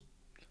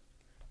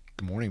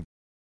Good morning.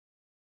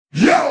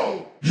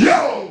 Yo,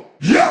 yo,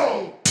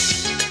 yo!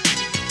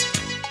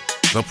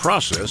 The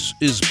process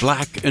is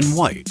black and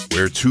white,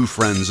 where two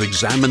friends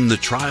examine the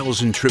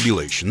trials and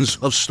tribulations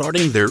of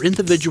starting their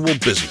individual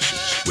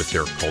businesses with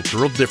their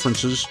cultural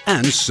differences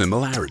and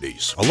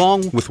similarities,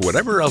 along with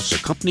whatever else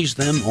accompanies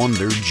them on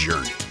their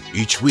journey.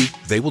 Each week,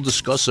 they will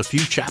discuss a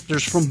few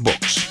chapters from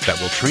books that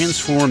will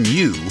transform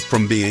you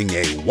from being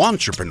a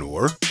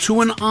wantrepreneur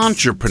to an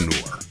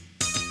entrepreneur.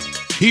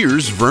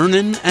 Here's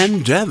Vernon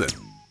and Devin.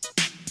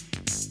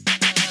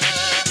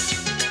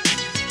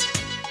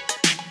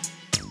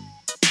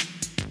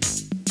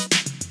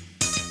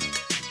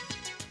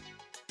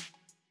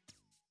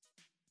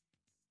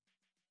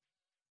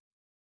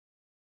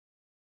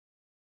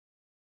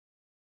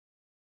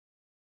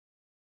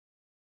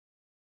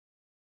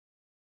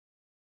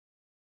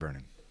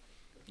 Vernon.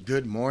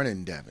 Good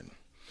morning, Devin.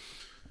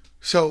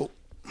 So,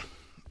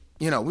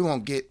 we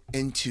won't get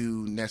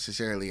into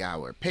necessarily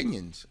our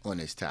opinions on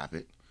this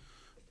topic,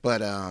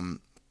 but, a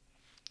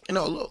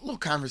little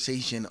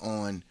conversation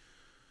on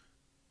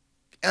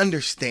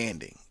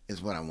understanding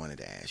is what I wanted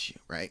to ask you,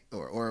 right?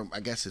 Or I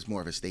guess it's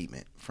more of a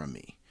statement from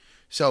me.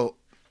 So,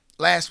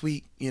 last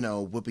week,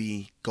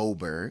 Whoopi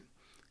Goldberg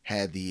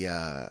had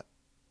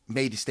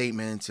made the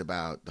statements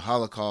about the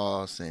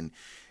Holocaust, and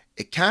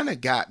it kind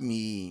of got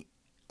me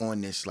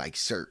on this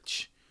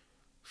search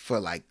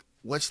for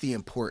what's the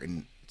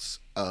importance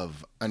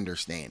of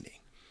understanding.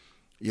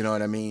 You know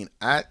what I mean?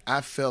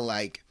 I feel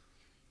like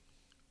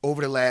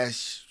over the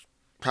last,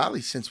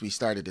 probably since we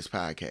started this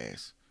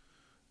podcast,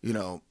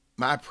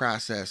 my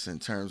process in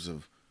terms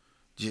of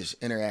just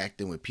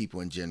interacting with people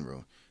in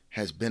general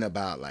has been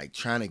about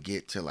trying to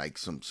get to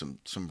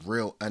some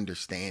real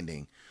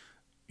understanding,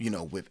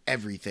 with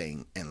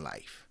everything in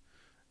life.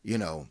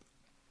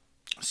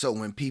 So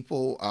when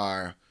people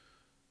are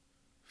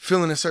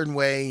feeling a certain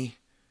way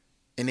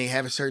and they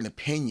have a certain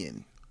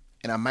opinion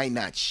and I might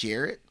not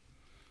share it,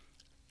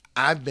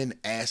 I've been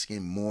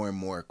asking more and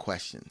more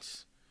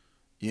questions.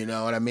 You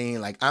know what I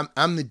mean?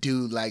 I'm the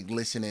dude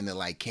listening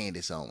to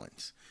Candace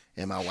Owens,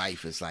 and my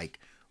wife is like,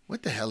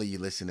 what the hell are you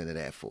listening to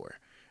that for?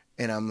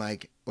 And I'm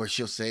like, or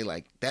she'll say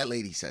that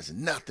lady says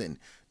nothing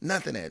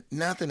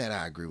that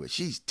I agree with.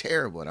 She's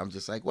terrible. And I'm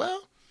just like,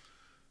 well,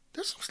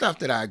 there's some stuff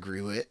that I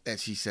agree with that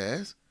she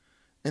says.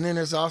 And then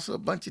there's also a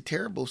bunch of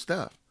terrible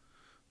stuff.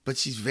 But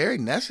she's very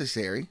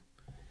necessary,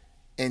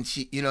 and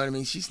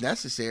she's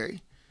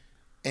necessary,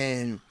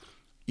 and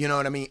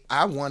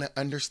I want to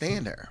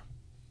understand her.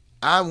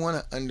 I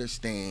want to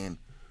understand,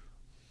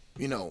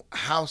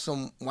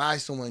 why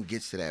someone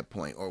gets to that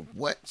point, or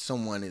what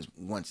someone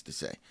wants to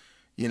say.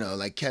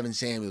 Kevin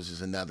Samuels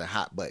is another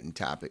hot button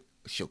topic.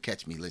 She'll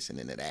catch me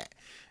listening to that,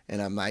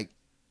 and I'm like,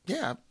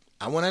 yeah,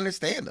 I want to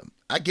understand them.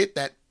 I get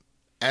that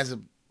as a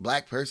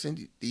black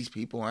person, these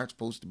people aren't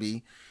supposed to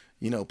be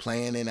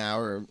playing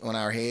on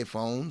our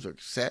headphones or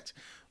cassettes,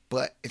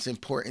 but it's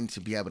important to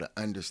be able to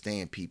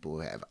understand people who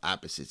have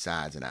opposite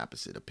sides and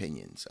opposite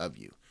opinions of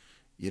you.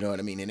 You know what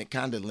I mean? And it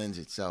kind of lends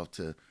itself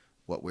to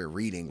what we're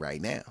reading right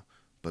now.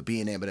 But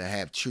being able to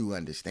have true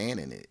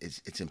understanding,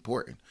 it's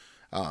important.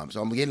 So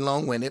I'm getting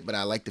long-winded, but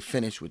I like to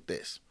finish with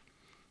this.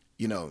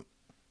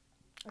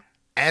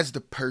 As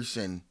the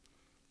person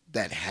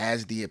that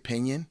has the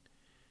opinion,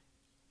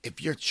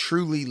 if you're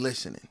truly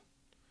listening,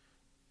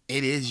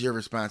 it is your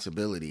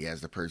responsibility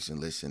as the person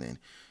listening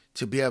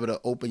to be able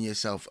to open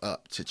yourself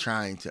up to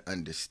trying to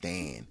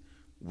understand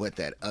what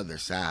that other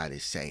side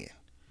is saying,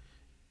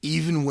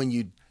 even when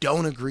you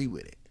don't agree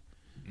with it.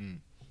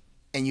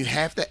 And you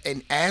have to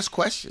ask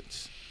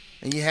questions.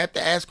 And you have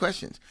to ask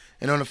questions.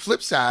 And on the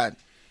flip side,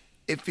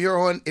 if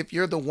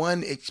you're the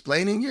one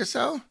explaining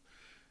yourself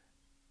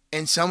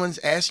and someone's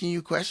asking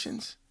you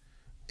questions,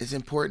 it's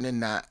important to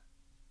not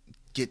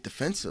get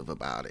defensive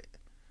about it,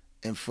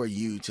 and for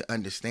you to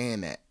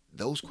understand that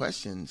those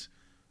questions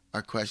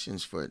are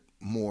questions for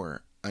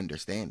more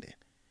understanding.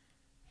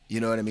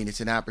 You know what I mean?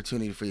 It's an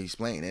opportunity for you to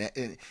explain.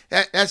 And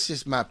that's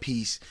just my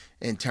piece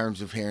in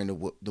terms of hearing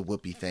the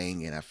Whoopi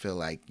thing. And I feel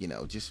like,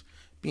 just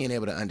being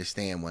able to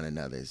understand one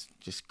another is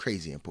just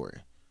crazy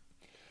important.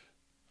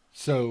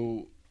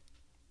 So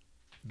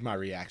my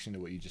reaction to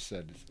what you just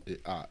said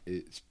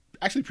is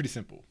actually pretty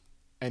simple.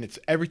 And it's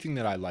everything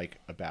that I like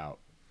about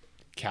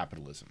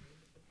capitalism,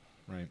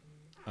 right?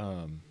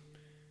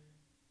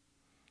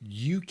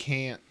 You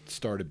can't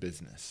start a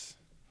business.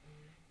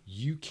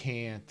 You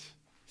can't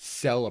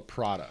sell a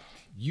product.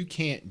 You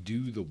can't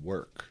do the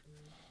work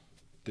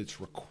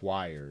that's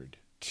required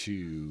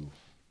to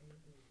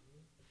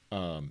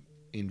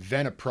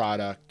invent a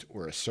product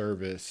or a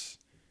service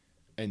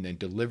and then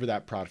deliver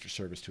that product or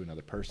service to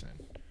another person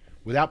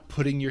without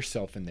putting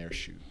yourself in their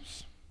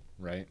shoes,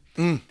 right?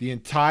 The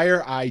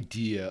entire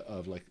idea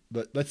of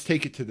let's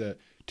take it to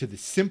the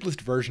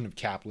simplest version of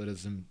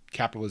capitalism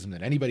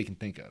that anybody can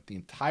think of. The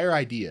entire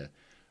idea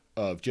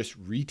of just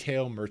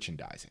retail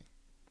merchandising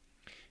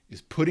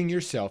is putting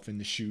yourself in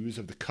the shoes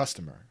of the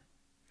customer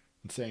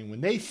and saying,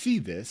 when they see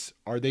this,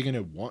 are they going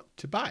to want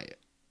to buy it?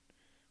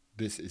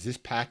 Is this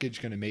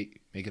package going to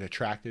make it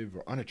attractive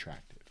or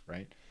unattractive,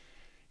 right?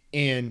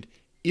 And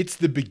it's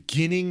the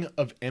beginning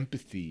of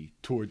empathy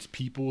towards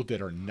people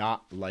that are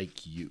not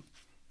like you.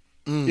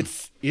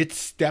 It's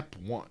step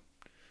one,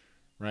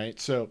 right?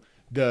 So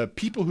the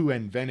people who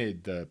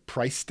invented the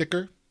price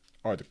sticker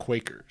are the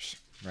Quakers,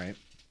 right?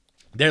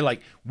 They're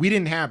like, we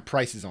didn't have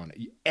prices on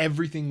it.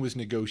 Everything was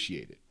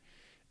negotiated.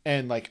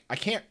 And like,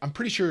 I'm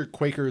pretty sure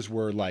Quakers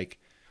were like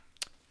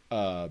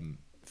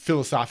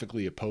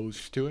philosophically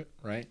opposed to it,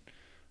 right?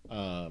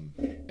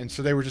 And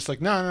so they were just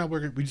like, no,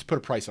 we just put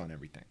a price on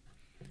everything.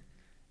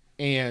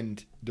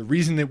 And the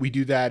reason that we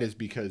do that is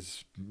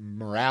because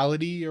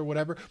morality or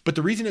whatever. But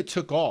the reason it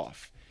took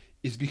off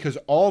is because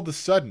all of a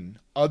sudden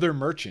other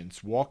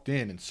merchants walked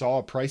in and saw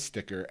a price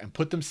sticker and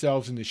put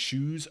themselves in the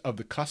shoes of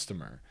the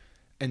customer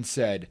and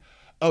said,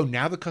 oh,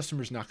 now the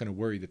customer's not going to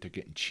worry that they're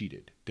getting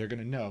cheated. They're going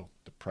to know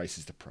the price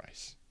is the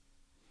price.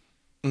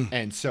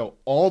 And so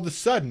all of a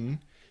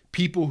sudden,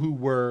 people who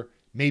were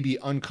maybe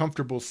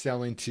uncomfortable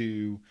selling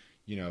to,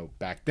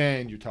 back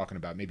then you're talking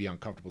about maybe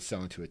uncomfortable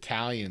selling to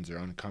Italians or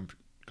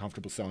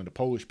uncomfortable selling to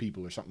Polish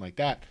people or something like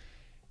that.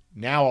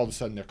 Now all of a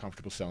sudden they're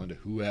comfortable selling to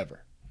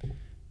whoever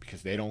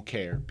because they don't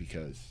care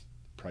because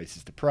price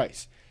is the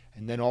price.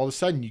 And then all of a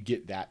sudden you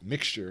get that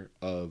mixture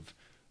of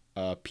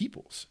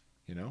peoples,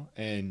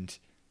 and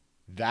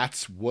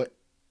that's what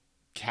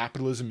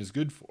capitalism is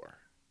good for.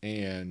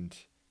 And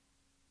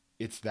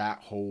it's that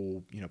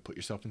whole, put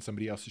yourself in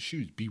somebody else's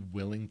shoes, be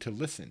willing to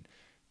listen,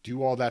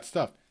 do all that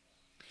stuff.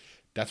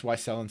 That's why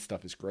selling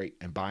stuff is great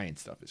and buying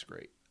stuff is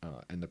great.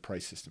 And the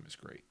price system is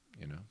great,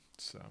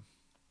 so.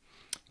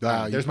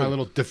 There's my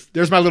little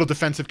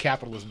defensive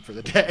capitalism for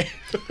the day.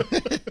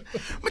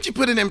 But you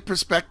put it in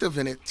perspective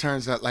and it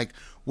turns out like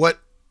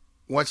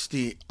what's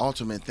the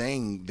ultimate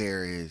thing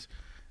there is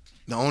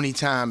the only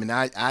time, and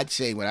I'd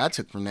say what I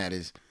took from that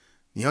is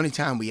the only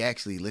time we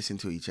actually listen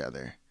to each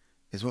other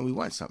is when we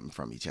want something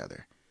from each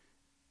other.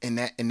 And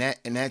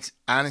that's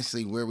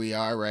honestly where we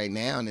are right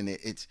now. And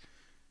it's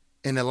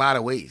in a lot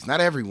of ways, not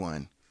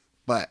everyone,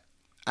 but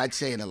I'd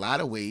say in a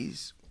lot of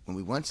ways, when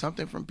we want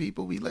something from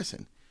people, we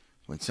listen.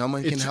 When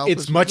someone can help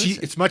us,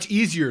 it's much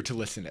easier to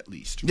listen at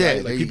least. Right?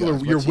 Yeah, like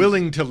you're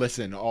willing to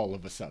listen all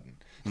of a sudden.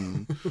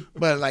 Mm-hmm.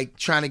 But like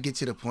trying to get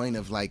to the point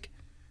of like,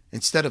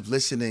 instead of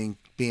listening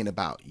being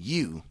about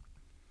you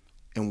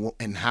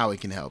and how it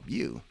can help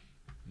you,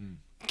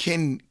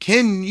 can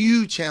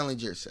you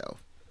challenge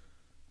yourself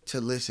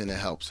to listen and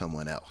help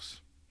someone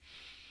else?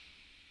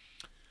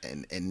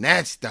 And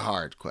that's the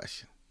hard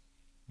question.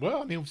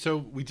 Well, I mean, so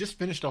we just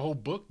finished a whole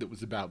book that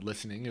was about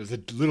listening. It was a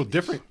little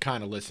different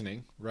kind of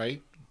listening,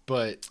 right?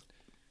 But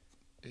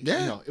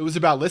it was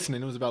about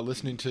listening. It was about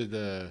listening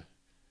to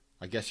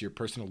I guess your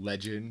personal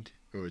legend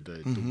or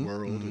the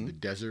world or the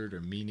desert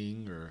or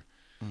meaning or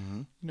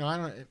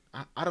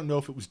I don't know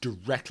if it was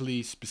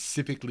directly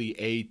specifically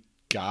a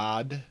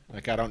God.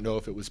 Like I don't know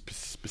if it was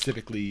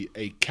specifically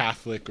a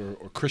Catholic or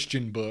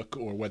Christian book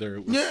or whether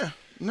it was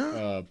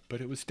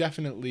but it was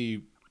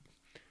definitely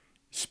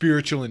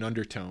spiritual in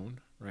undertone,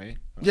 right?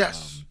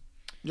 Yes.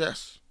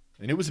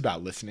 And it was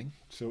about listening.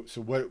 So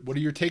what are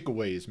your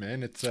takeaways,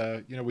 man? It's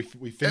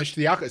we finished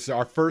The Alchemist,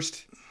 our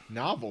first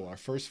novel, our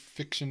first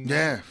fiction novel.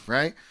 Yeah,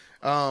 right.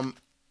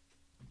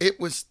 It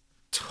was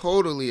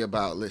totally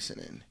about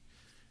listening.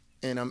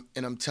 And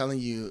I'm telling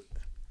you,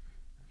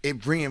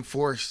 it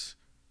reinforced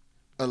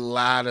a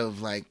lot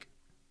of like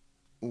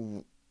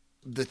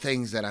the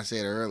things that I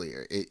said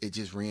earlier. It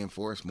just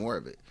reinforced more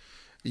of it.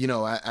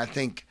 I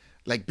think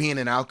like being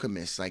an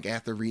alchemist, like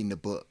after reading the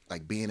book,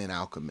 like being an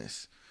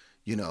alchemist,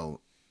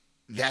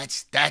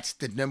 that's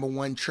the number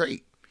one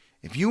trait.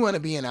 If you want to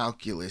be an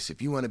alchemist,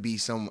 if you want to be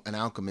an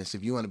alchemist,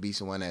 if you want to be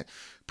someone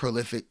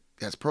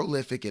that's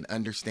prolific and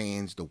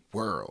understands the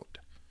world,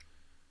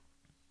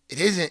 it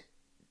isn't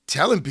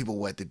telling people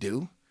what to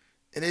do.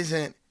 It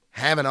isn't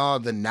having all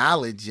the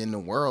knowledge in the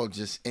world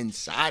just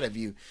inside of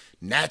you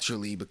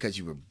naturally because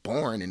you were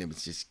born and it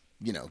was just,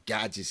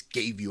 God just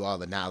gave you all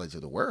the knowledge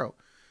of the world.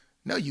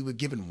 No, you were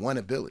given one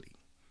ability.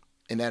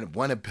 And that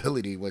one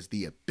ability was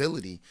the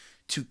ability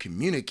to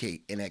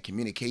communicate. And that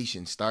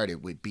communication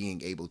started with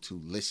being able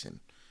to listen.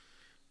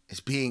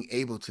 It's being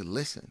able to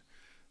listen.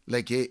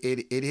 Like it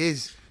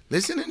is,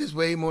 listening is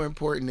way more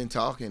important than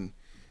talking.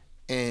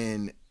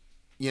 And,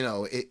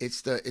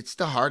 it's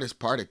the hardest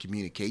part of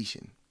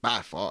communication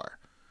by far.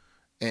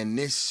 And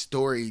this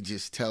story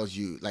just tells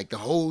you like the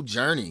whole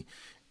journey.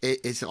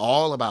 It's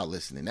all about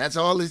listening. That's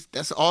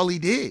all he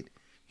did.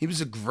 He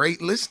was a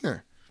great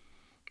listener.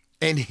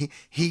 And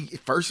he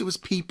first it was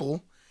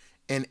people,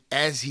 and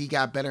as he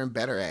got better and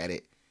better at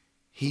it,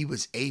 he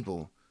was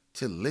able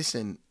to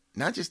listen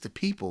not just to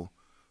people,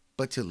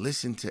 but to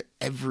listen to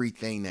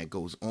everything that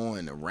goes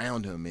on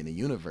around him in the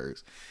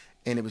universe.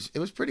 And it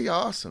was pretty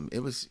awesome.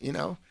 It was,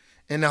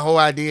 and the whole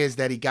idea is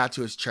that he got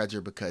to his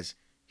treasure because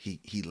he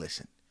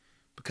listened,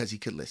 because he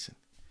could listen,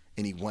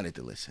 and he wanted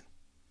to listen.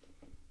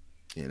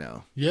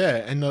 Yeah,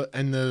 and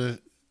the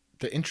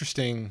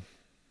interesting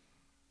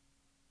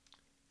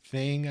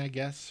thing, I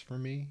guess, for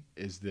me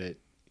is that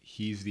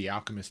he's the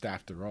alchemist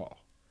after all.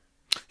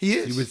 He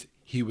is.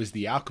 He was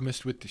the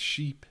alchemist with the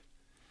sheep.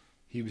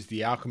 He was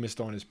the alchemist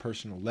on his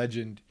personal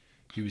legend.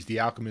 He was the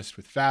alchemist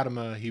with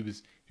Fatima. He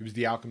was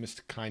the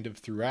alchemist kind of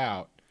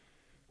throughout,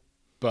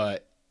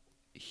 but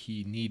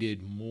he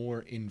needed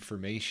more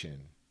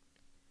information.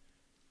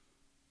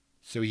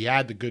 So he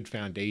had the good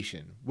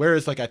foundation.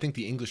 Whereas, like, I think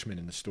the Englishman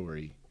in the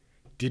story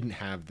didn't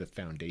have the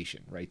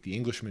foundation, right? The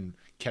Englishman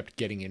kept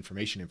getting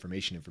information,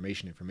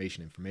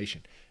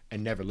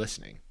 and never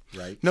listening,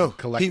 right? No,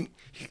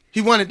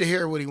 he wanted to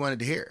hear what he wanted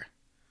to hear.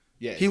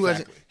 Yeah, he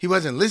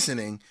wasn't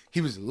listening.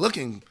 He was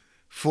looking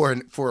for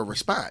a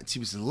response. He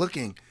was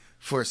looking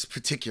for a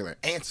particular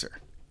answer.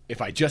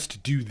 If I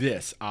just do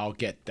this, I'll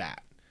get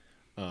that,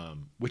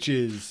 which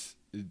is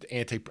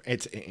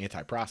it's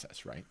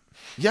anti-process, right?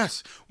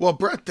 Yes. Well,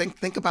 bro,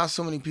 think about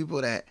so many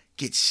people that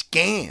get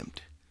scammed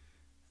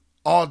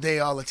all day,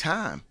 all the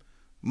time.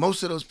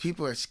 Most of those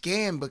people are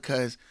scammed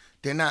because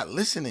they're not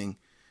listening,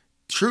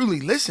 truly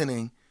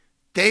listening.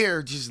 They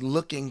are just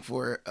looking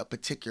for a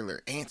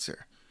particular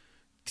answer.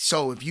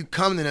 So if you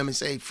come to them and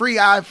say, free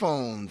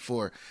iPhone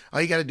for,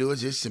 all you got to do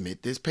is just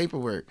submit this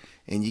paperwork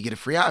and you get a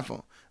free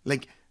iPhone.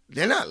 Like,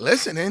 they're not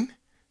listening.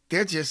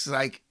 They're just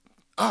like,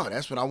 oh,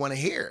 that's what I want to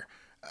hear.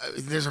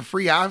 There's a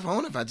free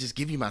iPhone if I just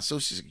give you my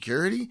social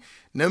security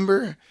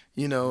number,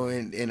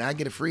 and I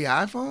get a free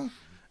iPhone.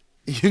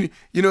 You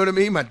know what I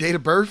mean? My date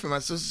of birth and my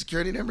social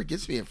security number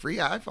gets me a free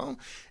iPhone,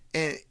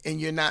 and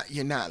you're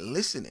not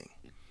listening.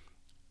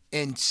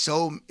 And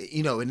so,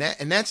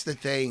 and that's the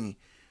thing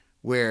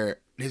where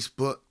this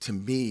book, to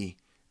me,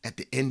 at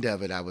the end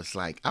of it, I was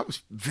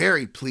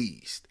very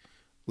pleased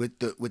with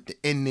the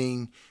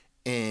ending.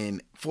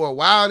 And for a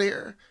while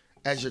there,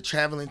 as you're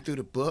traveling through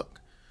the book,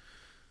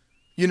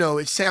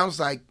 it sounds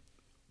like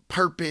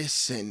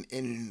purpose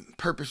and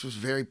purpose was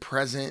very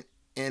present.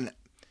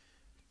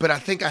 But I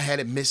think I had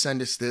it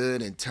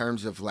misunderstood in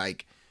terms of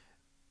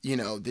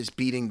this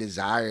beating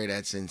desire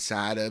that's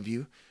inside of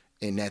you,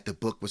 and that the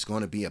book was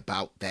going to be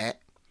about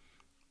that.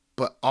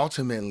 But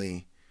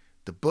ultimately,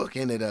 the book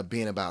ended up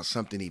being about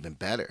something even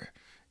better.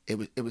 It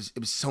was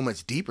so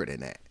much deeper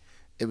than that.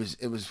 It was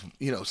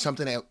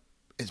something that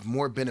is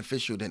more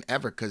beneficial than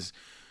ever, because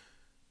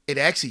it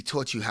actually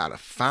taught you how to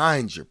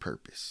find your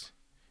purpose.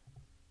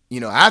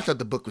 I thought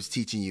the book was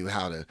teaching you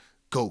how to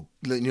go,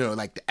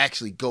 to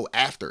actually go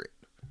after it.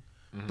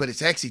 Mm-hmm. But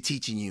it's actually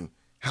teaching you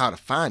how to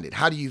find it.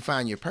 How do you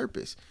find your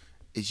purpose?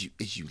 Is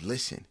you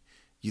listen.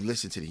 You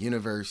listen to the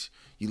universe.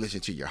 You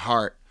listen to your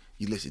heart.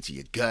 You listen to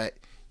your gut.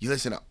 You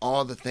listen to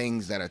all the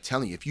things that are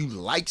telling you. If you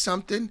like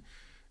something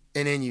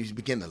and then you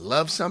begin to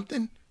love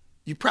something,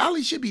 you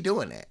probably should be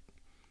doing that.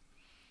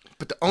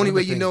 But the only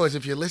way you know is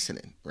if you're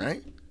listening,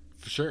 right?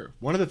 For sure.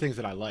 One of the things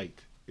that I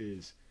liked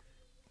is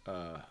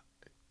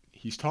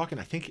he's talking,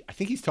 I think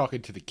he's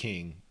talking to the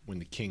king when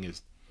the king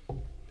is,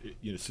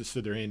 so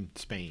they're in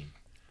Spain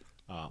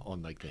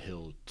on the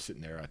hill,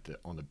 sitting there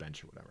on the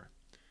bench or whatever.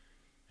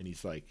 And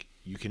he's like,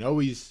 you can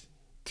always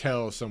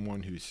tell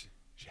someone who's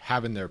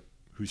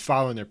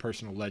following their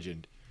personal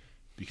legend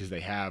because they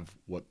have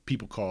what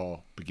people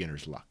call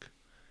beginner's luck.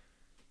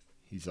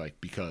 He's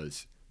like,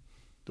 because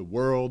the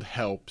world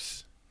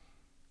helps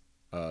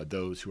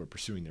those who are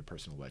pursuing their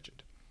personal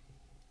legend.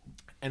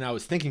 And I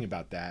was thinking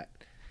about that,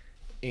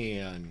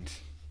 and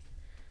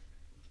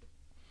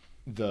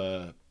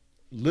the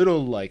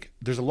little,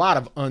 there's a lot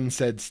of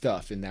unsaid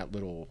stuff in that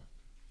little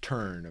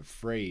turn of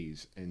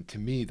phrase. And to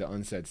me, the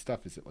unsaid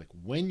stuff is that,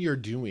 when you're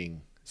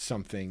doing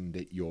something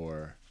that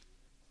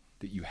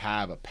you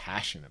have a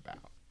passion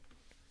about,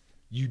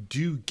 you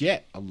do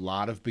get a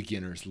lot of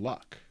beginner's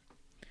luck.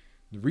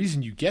 The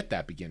reason you get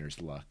that beginner's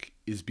luck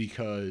is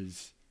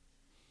because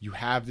you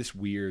have this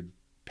weird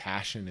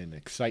passion and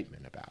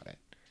excitement about it.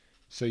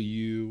 So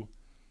you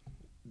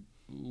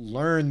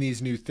learn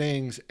these new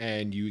things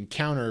and you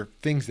encounter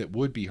things that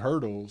would be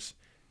hurdles,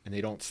 and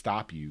they don't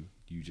stop you.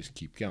 You just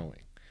keep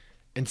going.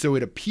 And so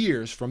it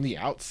appears from the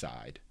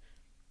outside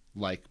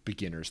like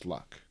beginner's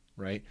luck,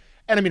 right?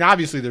 And I mean,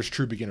 obviously there's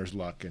true beginner's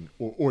luck, and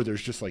or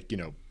there's just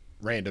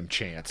random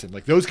chance and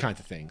those kinds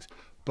of things.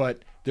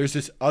 But there's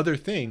this other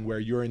thing where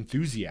your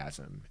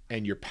enthusiasm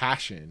and your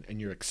passion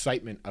and your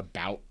excitement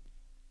about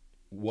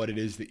what it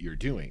is that you're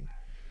doing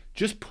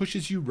just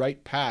pushes you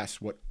right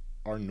past what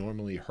are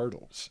normally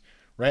hurdles,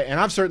 right?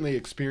 And I've certainly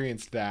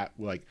experienced that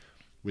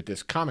with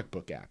this comic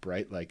book app,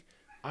 right?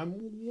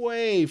 I'm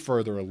way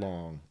further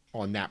along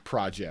on that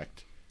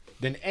project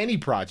than any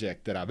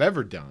project that I've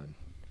ever done.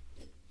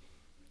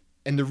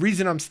 And the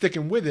reason I'm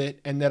sticking with it,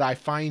 and that I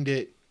find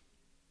it,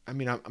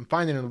 I'm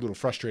finding it a little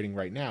frustrating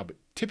right now, but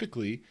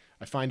typically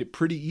I find it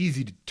pretty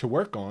easy to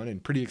work on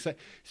and pretty exciting.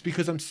 It's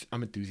because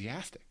I'm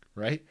enthusiastic,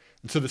 right?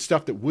 And so the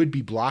stuff that would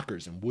be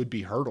blockers and would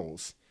be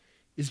hurdles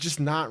is just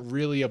not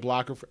really a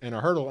blocker and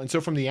a hurdle. And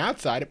so from the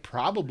outside, it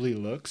probably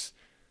looks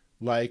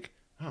like,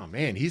 oh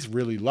man, he's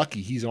really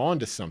lucky. He's on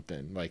to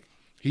something.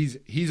 He's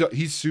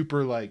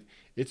super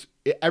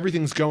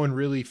everything's going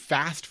really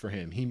fast for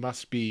him. He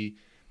must be,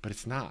 but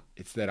it's not.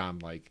 It's that I'm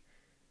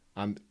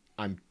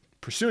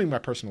pursuing my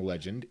personal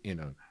legend in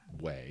a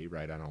way,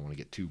 right? I don't want to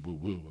get too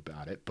woo-woo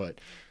about it, but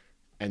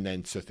And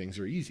then so things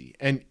are easy.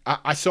 And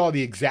I saw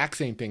the exact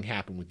same thing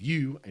happen with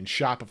you and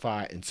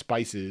Shopify and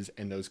Spices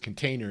and those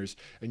containers.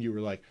 And you were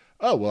like,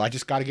 oh, well, I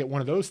just got to get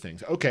one of those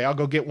things. Okay, I'll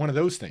go get one of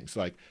those things.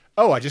 Like,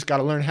 oh, I just got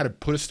to learn how to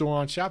put a store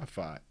on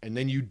Shopify. And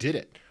then you did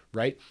it,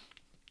 right?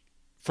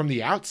 From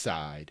the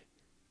outside,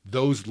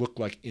 those look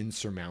like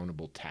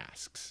insurmountable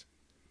tasks.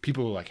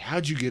 People are like,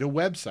 how'd you get a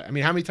website? I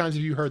mean, how many times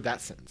have you heard that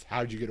sentence?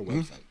 How did you get a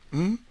website?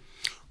 Mm-hmm.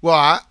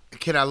 Well,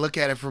 can I look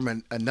at it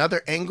from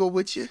another angle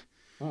with you?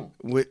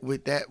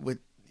 With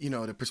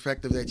the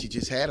perspective that you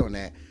just had on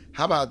that.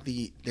 How about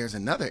there's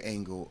another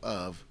angle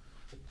of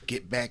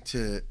get back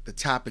to the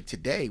topic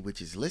today,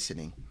 which is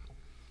listening.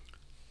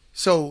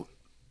 So,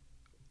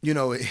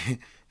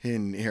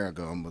 and here I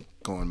go. I'm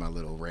going my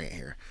little rant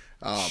here.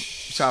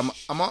 So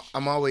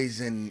I'm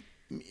always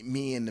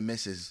me and the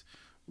missus.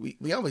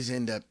 We always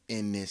end up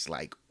in this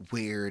like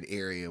weird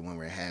area when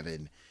we're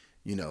having,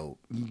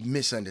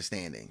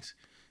 misunderstandings,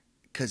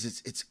 because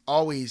it's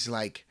always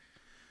like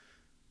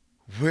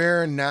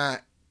we're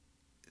not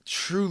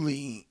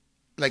truly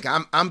like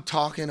I'm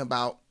talking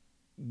about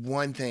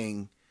one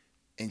thing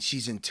and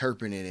she's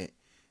interpreting it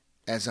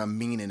as I'm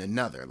meaning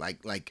another.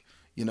 Like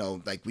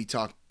we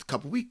talked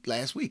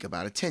last week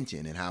about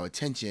attention and how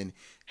attention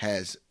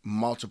has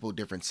multiple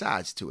different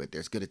sides to it.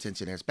 There's good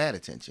attention, there's bad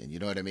attention. You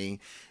know what I mean?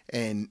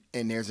 And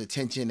there's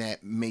attention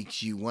that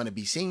makes you want to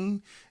be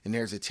seen, and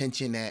there's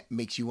attention that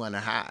makes you want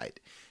to hide.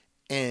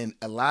 And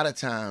a lot of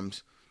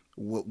times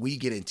what we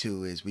get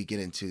into is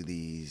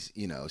these,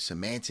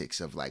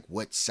 semantics of like,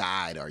 what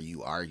side are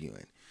you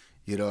arguing?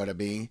 You know what I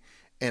mean?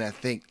 And I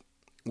think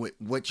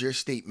what your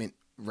statement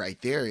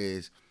right there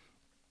is,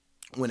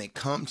 when it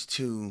comes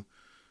to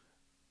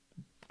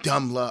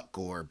dumb luck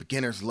or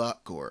beginner's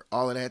luck or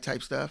all of that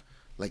type stuff,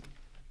 like,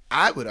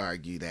 I would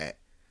argue that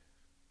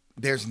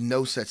there's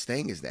no such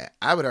thing as that.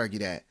 I would argue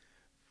that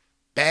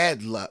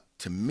bad luck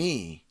to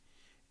me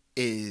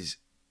is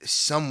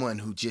someone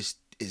who just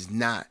is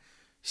not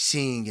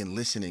seeing and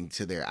listening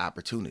to their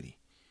opportunity.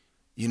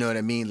 You know what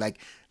I mean? Like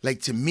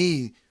to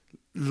me,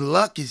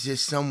 luck is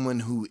just someone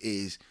who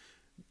is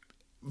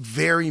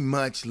very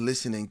much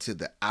listening to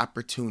the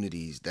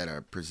opportunities that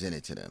are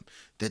presented to them,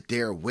 that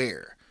they're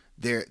aware.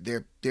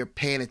 They're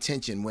paying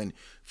attention. When,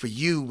 for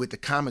you with the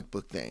comic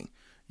book thing,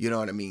 you know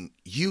what I mean?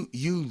 You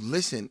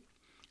listen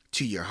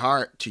to your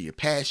heart, to your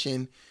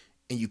passion,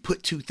 and you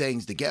put two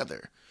things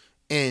together.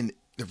 And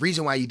the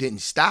reason why you didn't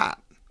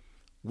stop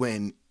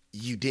when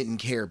you didn't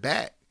care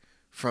back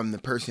from the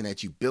person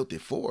that you built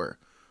it for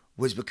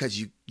was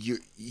because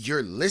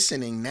you're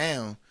listening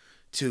now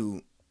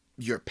to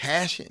your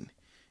passion,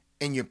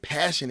 and your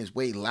passion is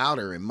way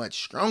louder and much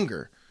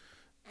stronger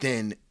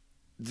than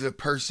the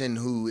person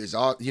who is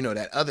all,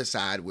 that other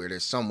side where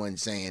there's someone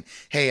saying,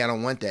 hey, I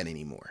don't want that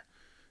anymore.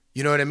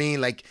 You know what I mean?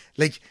 Like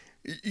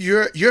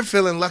you're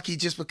feeling lucky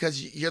just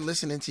because you're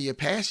listening to your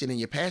passion, and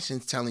your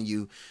passion's telling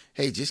you,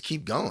 hey, just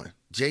keep going.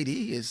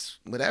 JD is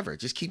whatever,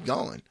 just keep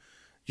going.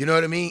 You know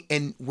what I mean?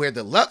 And where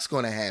the luck's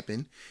going to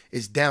happen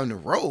is down the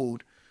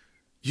road,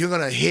 you're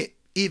going to hit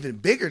even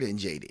bigger than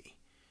JD.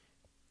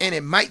 And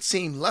it might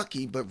seem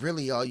lucky, but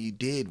really all you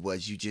did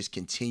was you just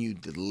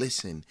continued to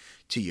listen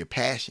to your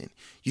passion.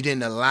 You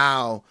didn't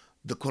allow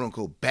the quote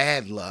unquote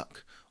bad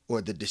luck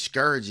or the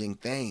discouraging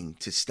thing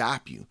to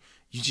stop you.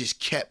 You just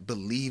kept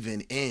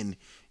believing in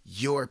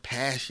your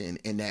passion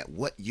and that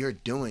what you're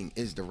doing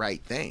is the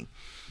right thing.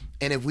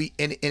 And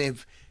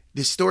if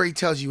the story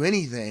tells you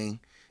anything,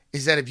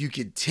 is that if you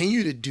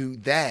continue to do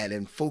that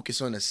and focus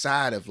on the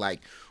side of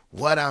like,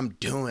 what I'm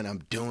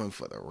doing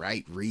for the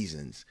right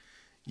reasons,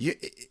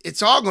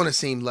 it's all going to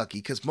seem lucky,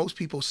 because most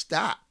people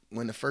stop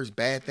when the first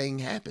bad thing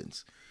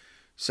happens.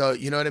 So,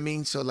 you know what I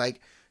mean? So like,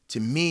 to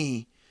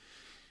me,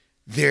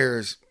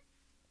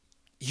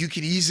 you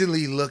could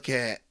easily look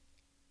at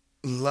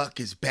luck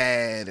as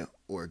bad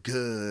or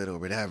good or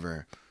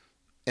whatever.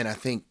 And I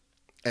think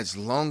as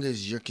long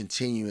as you're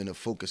continuing to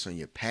focus on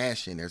your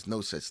passion, there's no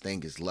such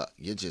thing as luck.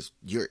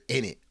 You're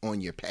in it on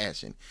your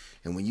passion.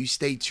 And when you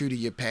stay true to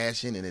your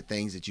passion and the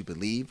things that you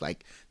believe,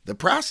 like the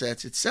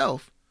process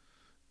itself,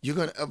 you're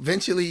going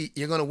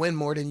to win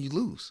more than you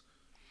lose.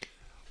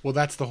 Well,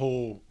 that's the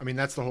whole,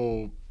 that's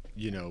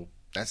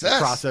that's the us.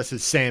 process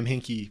is Sam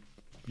Hinkie,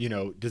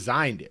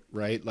 designed it,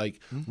 right? Like,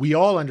 we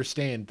all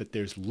understand that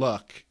there's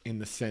luck in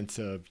the sense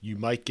of you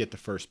might get the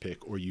first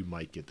pick or you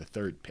might get the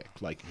third pick.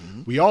 Like,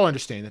 we all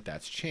understand that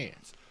that's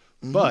chance.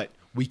 But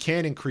we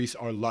can increase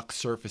our luck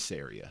surface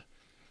area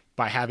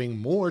by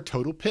having more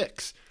total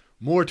picks.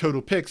 More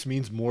total picks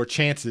means more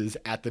chances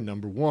at the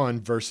number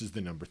one versus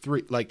the number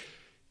three. Like,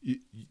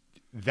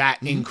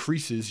 that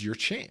increases your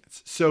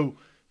chance. So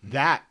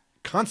that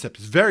concept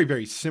is very,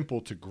 very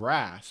simple to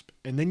grasp.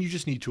 And then you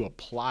just need to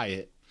apply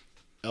it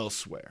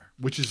elsewhere,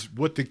 which is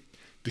what the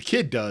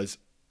kid does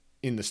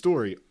in the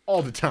story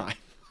all the time.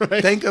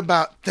 Right? Think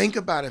about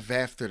if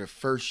after the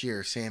first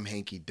year Sam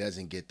Hinkie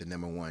doesn't get the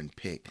number one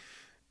pick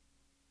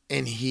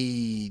and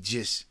he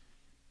just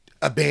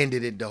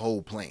abandoned the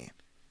whole plan.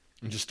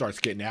 And just starts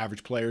getting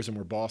average players, and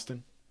we're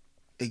Boston.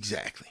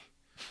 Exactly.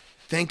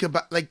 Think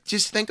about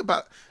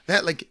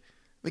that. Like,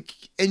 Like,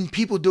 and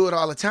people do it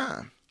all the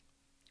time.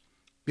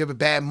 You have a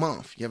bad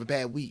month, you have a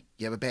bad week,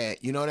 you have a bad,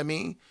 you know what I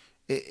mean?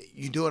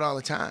 You do it all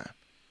the time,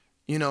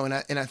 you know. And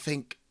I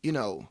think, you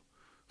know,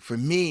 for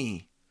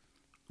me,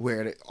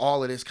 where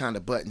all of this kind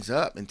of buttons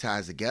up and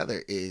ties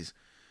together is,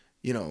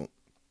 you know,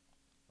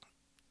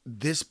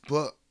 this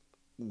book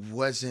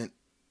wasn't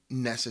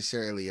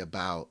necessarily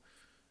about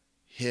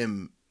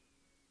him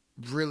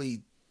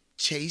really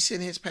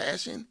chasing his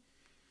passion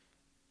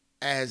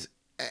as,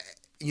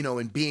 you know,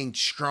 and being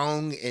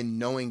strong and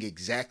knowing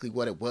exactly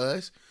what it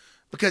was,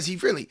 because he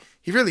really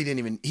didn't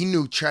even, he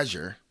knew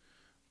treasure,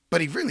 but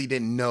he really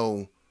didn't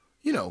know,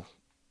 you know,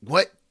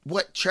 what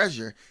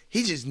treasure.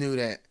 He just knew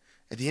that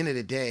at the end of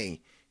the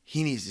day,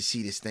 he needs to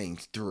see this thing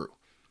through.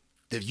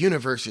 The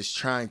universe is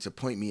trying to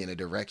point me in a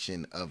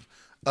direction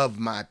of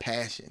my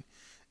passion.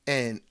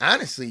 And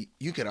honestly,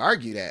 you could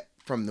argue that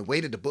from the way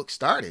that the book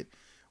started,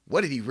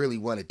 what did he really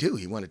want to do?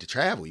 He wanted to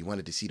travel. He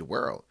wanted to see the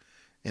world.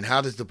 And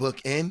how does the book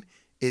end?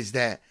 Is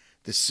that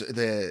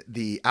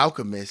the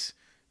alchemist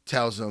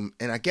tells him,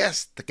 and I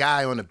guess the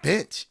guy on the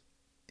bench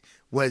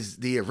was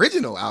the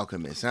original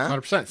alchemist, huh?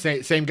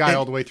 100%. Same guy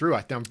all the way through.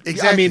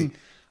 Exactly. I mean,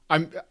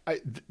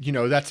 you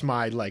know, that's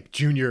my like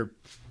junior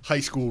high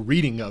school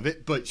reading of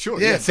it, but sure,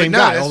 yeah, same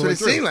guy all the way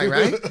through. That's what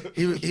it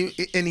seemed like,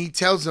 right? And he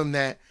tells him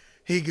that,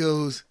 he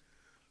goes,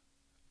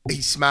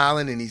 he's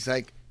smiling and he's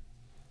like,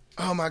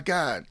 oh my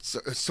God,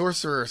 a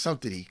sorcerer or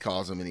something, he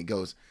calls him, and he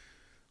goes,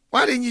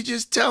 why didn't you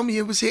just tell me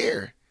it was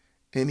here?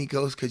 And he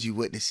goes, because you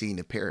wouldn't have seen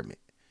the pyramid.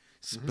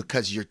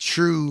 Because your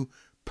true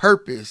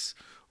purpose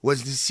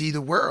was to see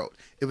the world.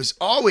 It was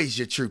always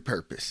your true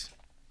purpose.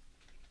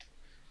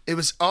 It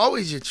was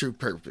always your true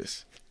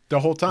purpose. The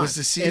whole time. Was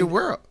to see the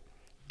world.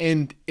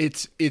 And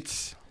it's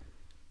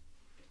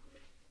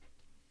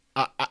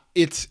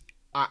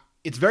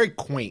very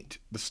quaint,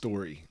 the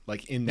story,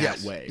 like in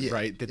that way,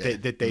 right?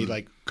 That they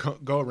like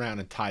go around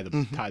and tie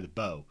the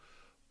bow,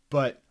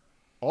 but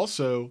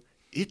also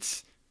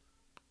it's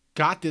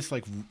got this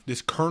like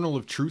this kernel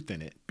of truth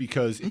in it,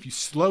 because if you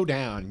slow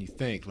down and you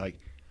think, like,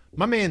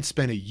 my man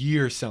spent a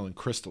year selling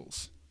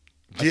crystals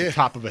at the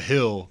top of a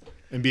hill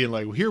and being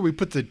like, well, here, we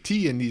put the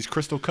tea in these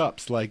crystal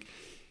cups. Like,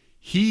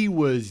 he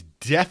was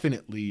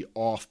definitely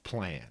off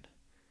plan.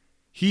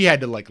 He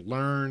had to like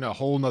learn a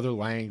whole nother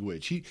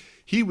language.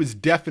 He was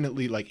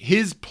definitely like,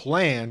 his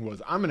plan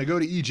was, I'm going to go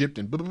to Egypt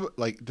and blah, blah, blah,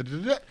 like,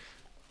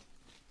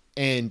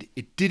 and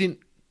it didn't,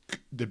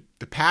 the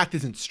path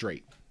isn't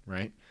straight,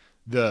 right?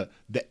 The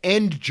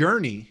end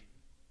journey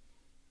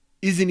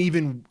isn't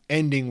even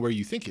ending where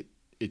you think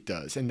it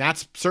does. And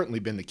that's certainly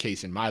been the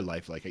case in my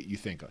life. Like, you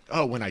think, like,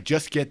 oh, when I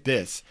just get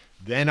this,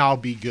 then I'll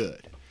be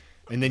good.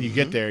 And then you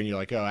get there and you're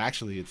like, oh,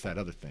 actually, it's that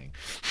other thing.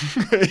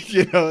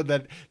 You know,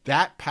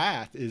 that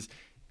path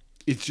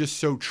it's just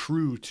so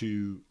true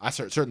to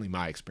certainly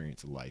my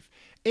experience of life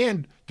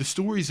and the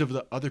stories of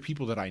the other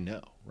people that I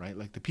know, right?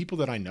 Like, the people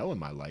that I know in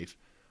my life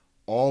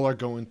all are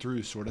going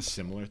through sort of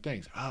similar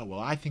things. Oh, well,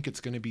 I think it's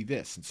going to be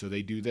this. And so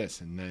they do this.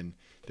 And then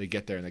they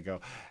get there and they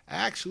go,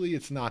 actually,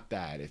 it's not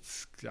that.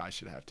 I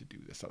should have to do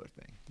this other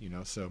thing, you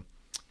know? So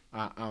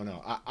I don't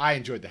know. I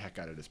enjoyed the heck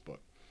out of this book.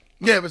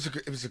 Yeah, it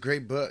was a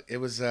great book. It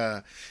was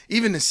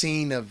even the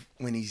scene of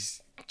when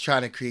he's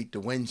trying to create the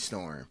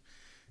windstorm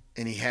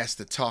and he has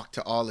to talk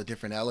to all the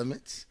different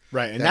elements.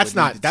 Right, and that's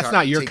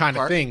not your kind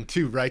of thing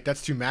too, right?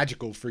 That's too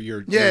magical for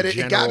your it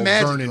general got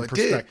magical. Vernon it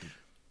perspective. Did.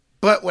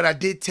 But what I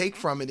did take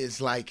from it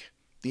is like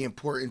the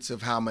importance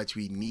of how much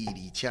we need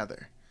each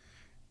other,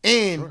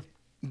 and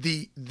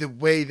the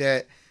way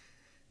that,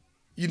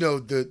 you know,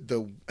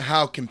 the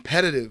how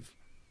competitive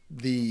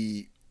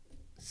the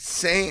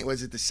sand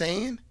was. It the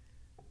sand?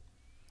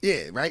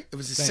 Yeah, right. It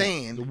was the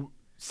sand. The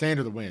sand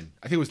or the wind?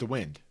 I think it was the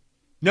wind.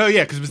 No,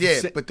 yeah, because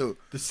it was but the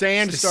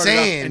sand started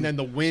up, and then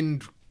the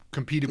wind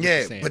competed with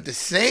the sand. Yeah, but the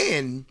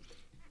sand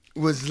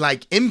was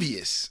like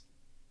envious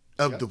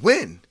of the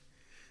wind.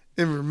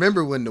 And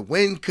remember, when the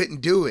wind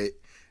couldn't do it,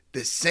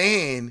 the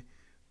sand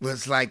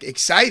was like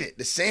excited.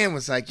 The sand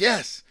was like,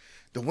 yes,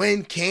 the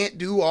wind can't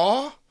do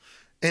all.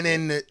 And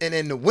then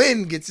the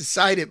wind gets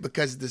excited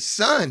because the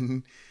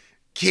sun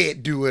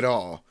can't do it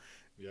all.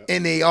 Yep.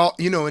 And they all,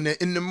 you know, in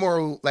the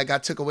moral, like, I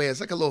took away,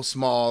 it's like a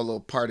little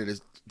part of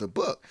the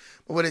book.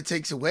 But what it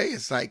takes away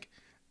is like,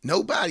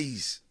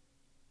 nobody's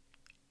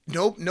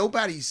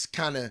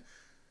kind of,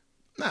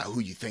 not who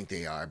you think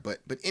they are, but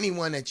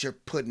anyone that you're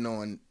putting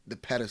on the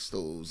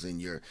pedestals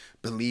and you're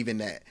believing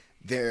that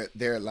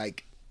they're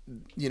like,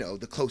 you know,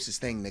 the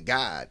closest thing to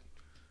God.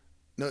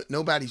 No,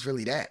 nobody's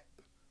really that.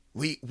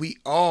 We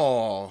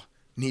all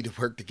need to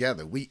work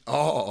together. We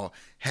all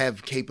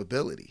have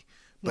capability,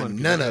 but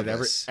none of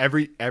us.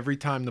 Every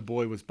time the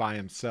boy was by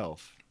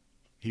himself,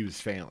 he was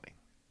failing,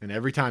 and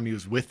every time he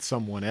was with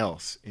someone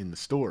else in the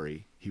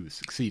story, he was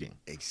succeeding.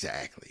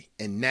 Exactly.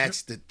 And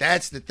that's the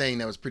thing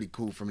that was pretty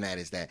cool from that,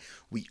 is that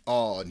we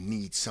all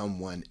need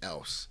someone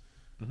else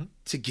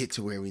to get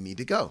to where we need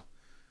to go.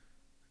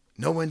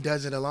 No one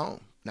does it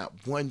alone. Not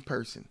one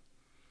person.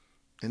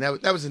 And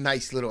that was a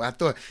nice little. I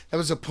thought that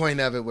was a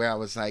point of it where I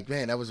was like,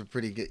 man, that was a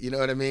pretty good. You know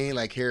what I mean?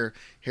 Like here's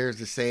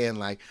the saying,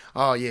 like,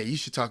 oh yeah, you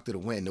should talk to the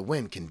wind. The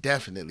wind can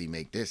definitely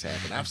make this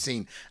happen. I've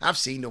seen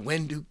the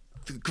wind do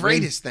the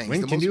greatest things,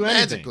 wind the can most do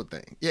magical anything.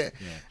 thing. Yeah.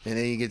 And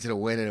then you get to the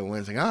wind, and the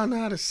wind's like, oh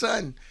no, the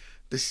sun.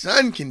 The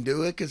sun can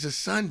do it because the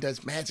sun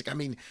does magic. I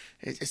mean,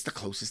 it's the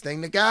closest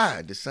thing to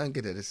God. The sun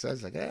can do it. The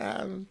sun's like,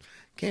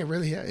 can't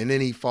really. And then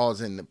he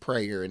falls into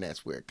prayer, and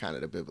that's where kind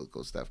of the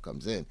biblical stuff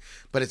comes in.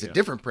 But it's a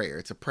different prayer.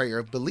 It's a prayer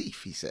of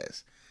belief, he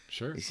says.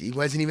 Sure. He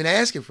wasn't even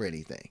asking for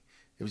anything.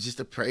 It was just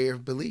a prayer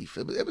of belief.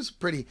 It was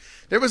pretty.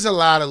 There was a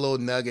lot of little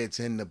nuggets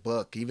in the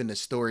book. Even the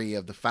story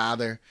of the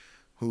father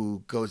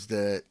who goes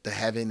to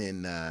heaven,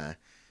 and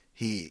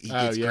he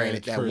gets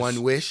granted that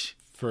one wish.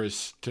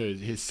 To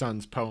his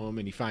son's poem,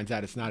 and he finds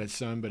out it's not his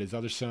son but his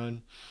other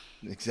son.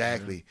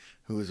 Exactly.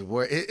 Who was a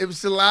war. It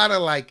was a lot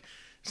of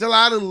it's a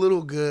lot of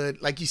little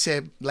good, like you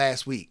said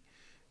last week,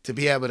 to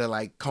be able to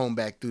like comb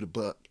back through the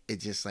book. It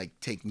just like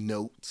take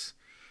notes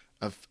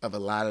of a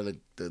lot of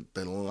the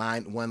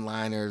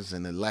one-liners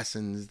and the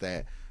lessons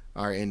that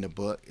are in the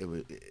book.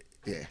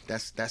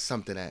 That's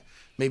something that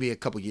maybe a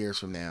couple years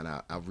from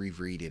now I'll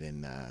reread it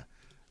and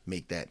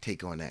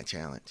take on that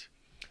challenge.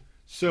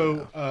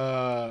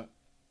 So,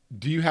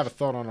 do you have a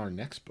thought on our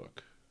next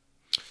book?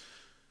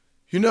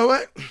 You know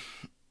what?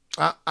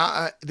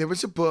 There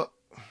was a book,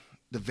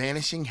 The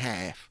Vanishing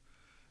Half.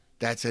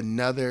 It's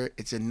another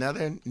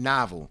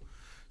novel.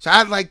 So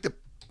I'd like to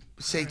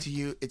say to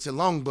you, it's a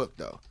long book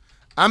though.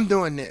 I'm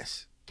doing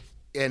this,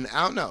 and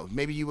I don't know,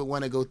 maybe you would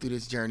want to go through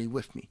this journey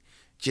with me,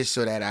 just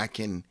so that I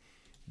can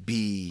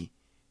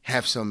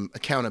have some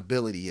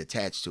accountability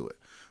attached to it.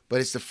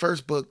 But it's the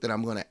first book that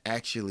I'm going to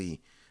actually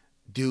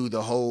do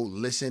the whole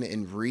listen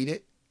and read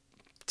it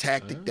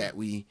tactic that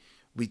we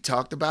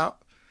talked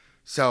about.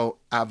 So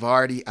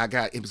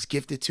it was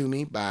gifted to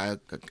me by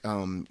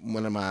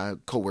one of my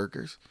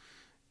coworkers,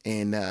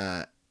 and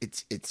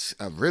it's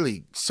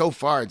really so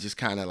far just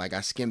kind of like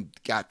I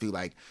got through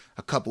like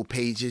a couple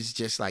pages,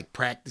 just like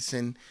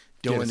practicing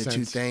doing the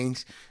two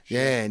things. Sure.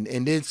 Yeah,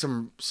 and did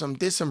some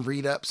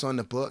read ups on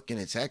the book, and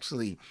it's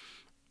actually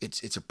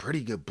it's a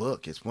pretty good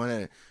book. It's one of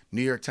the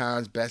New York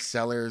Times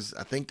bestsellers,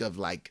 I think, of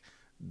like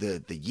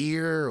the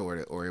year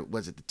or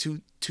was it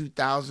the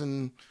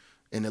 2000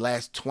 in the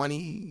last 20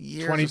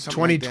 years?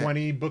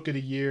 2020 like book of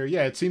the year.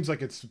 Yeah, it seems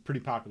like it's a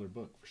pretty popular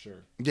book for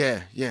sure.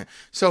 Yeah.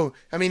 So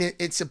I mean,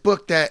 it's a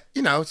book that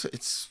it's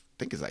I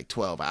think it's like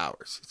 12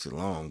 hours. It's a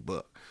long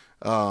book,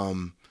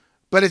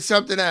 but it's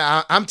something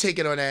that I'm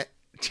taking on that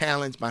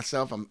challenge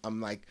myself.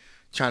 I'm like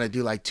trying to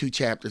do like 2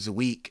 chapters a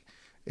week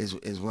is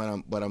what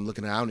I'm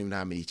looking at. I don't even know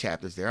how many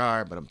chapters there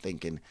are, but I'm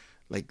thinking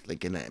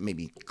like in that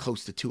maybe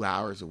close to 2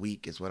 hours a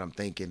week is what I'm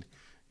thinking,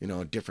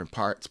 different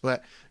parts.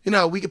 But,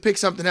 we could pick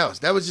something else.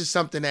 That was just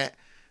something that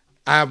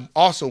I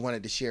also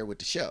wanted to share with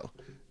the show,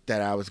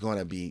 that I was going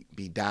to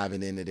be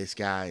diving into this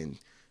guy and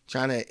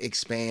trying to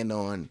expand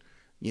on,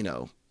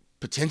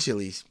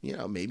 potentially,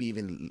 maybe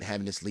even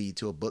having this lead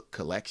to a book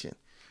collection,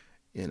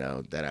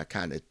 that I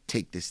kind of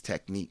take this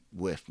technique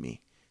with me,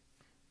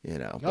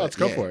 No, let's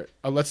go for it.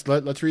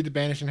 Let's read The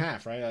Vanishing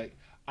Half, right? Like,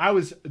 I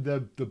was the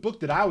book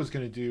that I was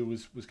going to do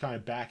was kind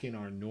of back in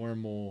our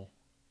normal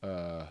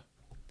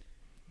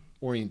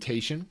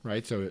orientation,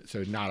 right? So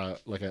not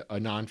a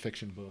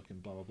nonfiction book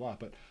and blah blah blah.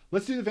 But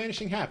let's do The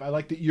Vanishing Half. I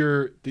like that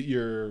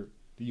you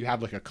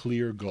have like a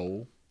clear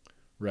goal,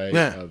 right?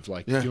 Yeah. Of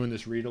like doing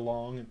this read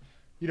along, and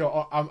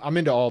I'm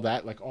into all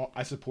that. Like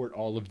I support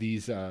all of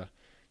these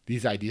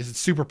ideas. It's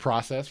super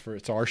processed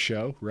it's our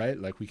show, right?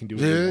 Like we can do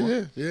what we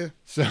want. Yeah.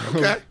 So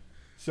okay.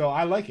 So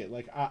I like it.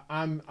 Like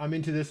I'm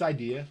into this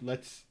idea.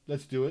 Let's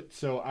do it.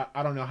 So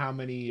I don't know how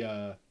many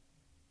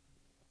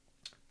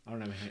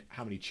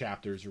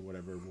chapters or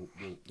whatever.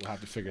 We'll have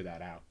to figure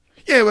that out.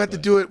 Yeah, we have to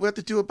do it. We have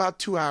to do about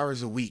 2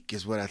 hours a week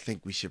is what I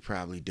think we should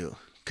probably do,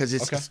 because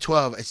it's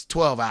 12. It's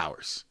 12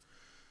 hours.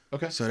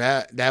 Okay. So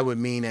that would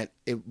mean that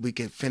we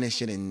could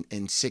finish it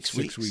in 6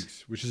 weeks. 6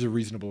 weeks, which is a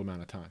reasonable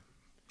amount of time.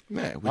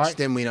 Yeah, which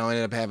then we don't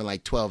end up having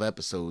like 12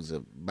 episodes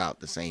about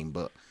the same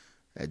book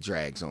that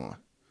drags on.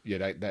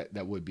 Yeah,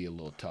 that would be a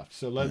little tough.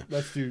 So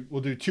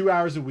we'll do 2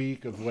 hours a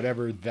week of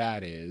whatever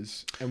that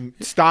is, and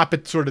stop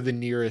at sort of the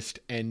nearest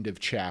end of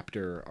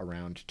chapter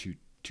around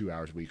 2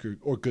 hours a week,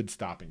 or good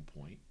stopping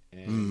point.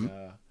 And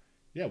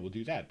we'll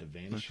do that. The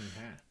Vanishing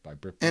Half by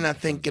Britt. And I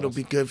think it'll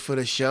be good for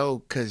the show,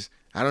 because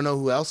I don't know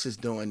who else is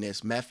doing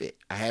this method.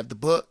 I have the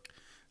book.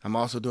 I'm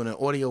also doing an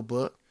audio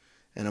book,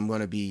 and I'm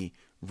going to be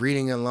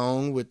reading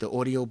along with the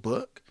audio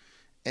book,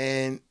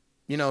 and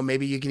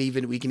maybe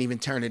we can even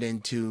turn it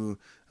into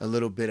a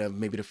little bit of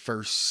maybe the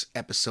first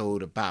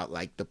episode about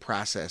like the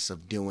process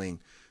of doing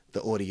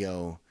the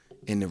audio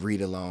and the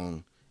read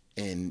along,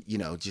 and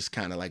just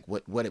kind of like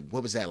what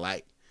was that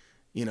like,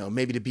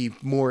 maybe to be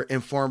more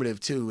informative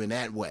too in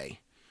that way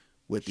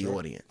with the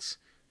audience,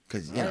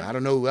 because I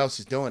don't know who else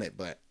is doing it,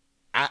 but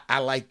I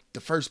like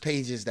the first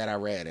pages that I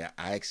read.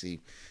 I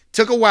actually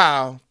took a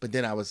while, but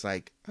then I was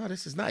like, oh,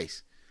 this is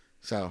nice.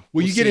 So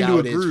you get into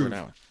a groove.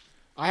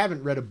 I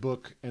haven't read a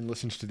book and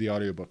listened to the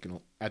audiobook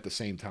at the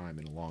same time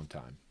in a long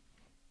time.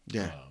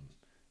 Yeah.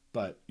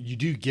 But you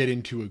do get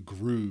into a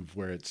groove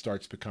where it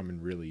starts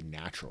becoming really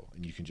natural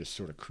and you can just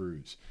sort of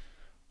cruise.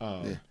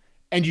 And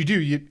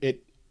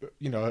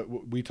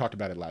we talked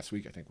about it last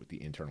week, I think, with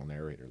the internal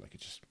narrator. Like,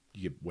 it's just,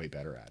 you get way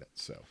better at it.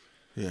 So,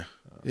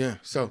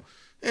 So,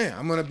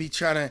 I'm going to be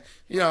trying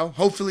to,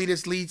 hopefully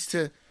this leads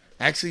to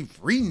actually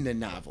reading the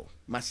novel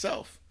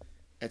myself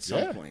at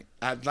some point.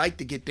 I'd like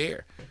to get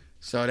there.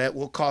 So that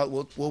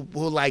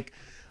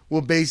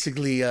we'll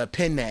basically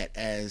pin that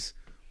as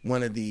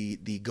one of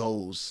the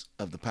goals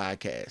of the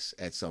podcast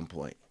at some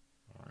point.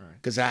 all right.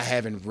 Because I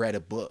haven't read a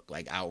book,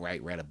 like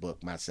outright read a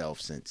book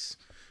myself since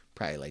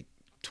probably like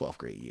 12th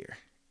grade year.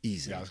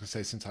 Easily. Yeah, I was going to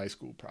say since high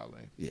school,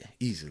 probably. Yeah,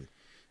 easily.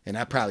 And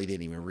I probably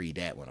didn't even read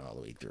that one all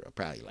the way through. I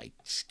probably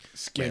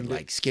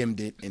skimmed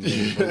it and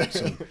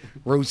then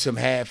wrote some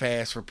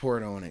half-ass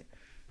report on it.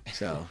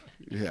 So,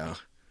 yeah.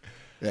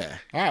 All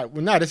right.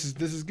 Well, no, this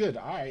is good.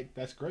 All right,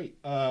 that's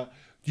great. Do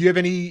you have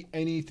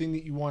anything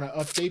that you want to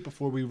update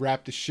before we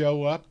wrap the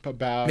show up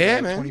about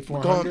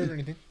 2400 or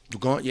anything?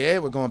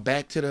 We're going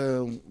back to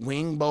the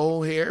Wing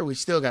Bowl here. We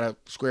still got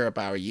to square up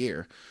our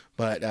year,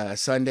 but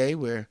Sunday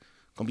we're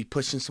gonna be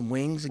pushing some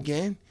wings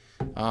again.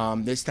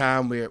 This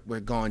time we're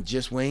going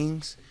just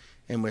wings,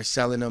 and we're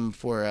selling them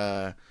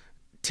for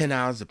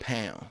 $10 a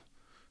pound.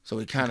 So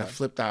we kind of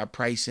flipped our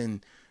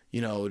pricing,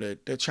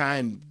 to try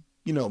and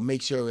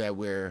make sure that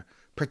we're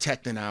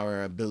protecting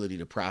our ability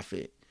to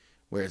profit.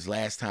 Whereas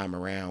last time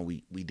around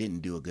we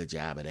didn't do a good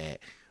job of that.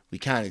 We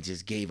kind of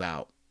just gave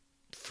out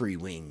free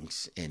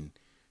wings and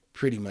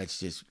pretty much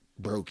just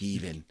broke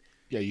even.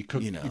 Yeah, you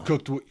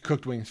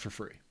cooked wings for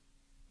free.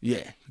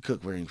 Yeah, we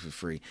cooked wings for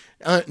free.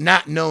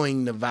 Not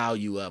knowing the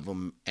value of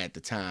them at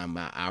the time,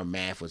 our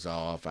math was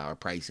off, our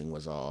pricing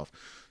was off.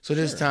 So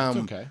this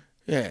time,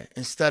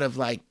 instead of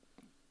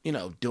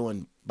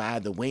doing by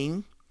the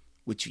wing,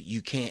 which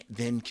you can't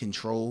then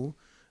control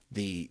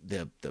the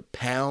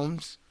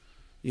pounds,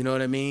 you know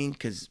what I mean?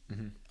 Because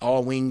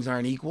all wings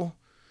aren't equal.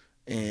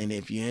 And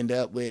if you end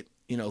up with,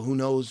 who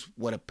knows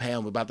what a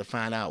pound, we're about to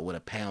find out what a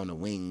pound of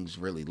wings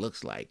really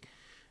looks like.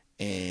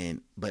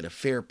 But a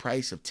fair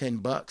price of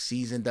 $10,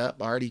 seasoned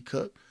up, already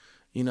cooked,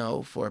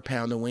 for a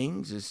pound of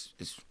wings is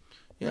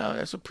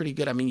that's a pretty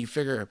good. I mean, you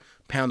figure a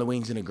pound of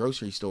wings in a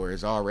grocery store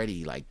is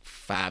already like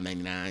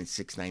 $5.99,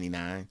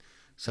 $6.99,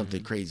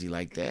 something crazy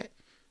like that.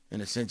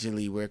 And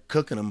essentially, we're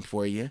cooking them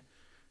for you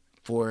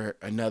for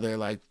another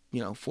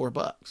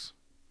 $4.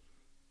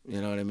 You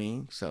know what I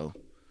mean? So,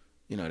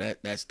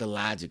 that's the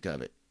logic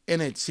of it,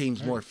 and it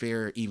seems more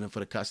fair even for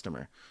the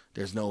customer.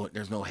 There's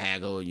no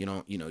haggle.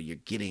 You're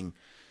getting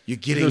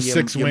Those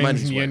six your wings,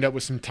 money's and you worth. end up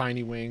with some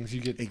tiny wings. You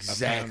get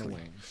Exactly. a pound of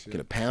wings.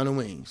 Get a pound of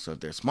wings. So if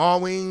they're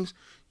small wings,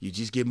 you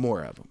just get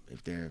more of them.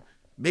 If they're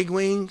big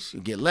wings,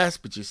 you get less,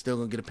 but you're still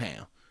gonna get a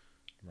pound.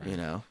 Right.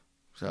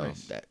 So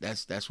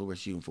nice. That's what we're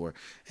shooting for,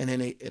 and then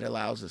it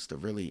allows us to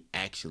really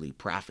actually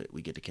profit.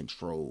 We get to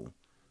control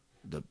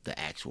the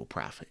actual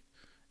profit,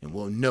 and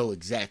we'll know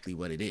exactly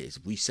what it is.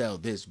 If we sell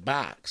this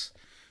box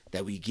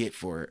that we get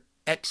for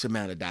X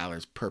amount of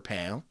dollars per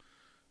pound,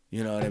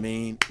 you know what I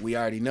mean? We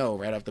already know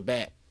right off the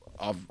bat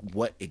of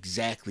what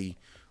exactly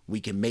we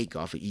can make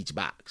off of each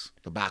box.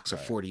 The box are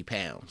 40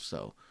 pounds.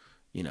 So,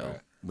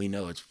 we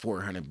know it's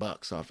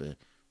 $400 off of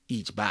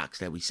each box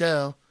that we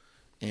sell,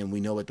 and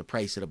we know what the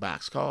price of the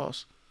box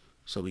costs.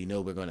 So we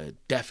know we're going to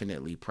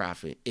definitely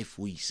profit if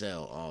we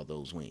sell all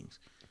those wings.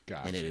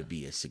 Gotcha. And it'll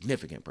be a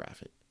significant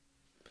profit.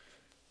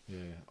 Yeah.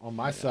 On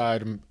my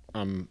side,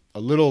 I'm a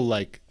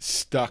little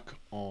stuck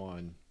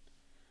on.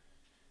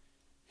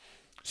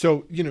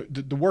 So,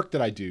 the work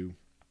that I do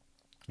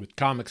with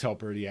Comics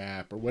Helper, the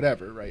app, or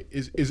whatever, right,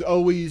 is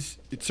always,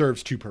 it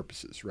serves two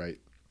purposes, right?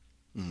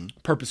 Mm-hmm.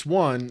 Purpose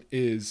one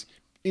is,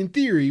 in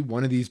theory,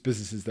 one of these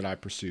businesses that I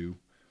pursue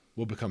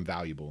will become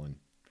valuable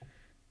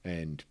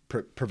and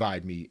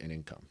provide me an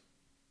income.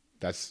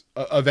 That's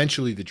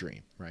eventually the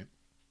dream, right?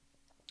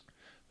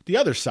 The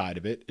other side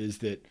of it is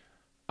that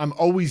I'm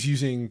always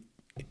using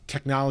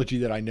technology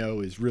that I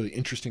know is really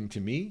interesting to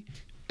me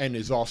and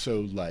is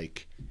also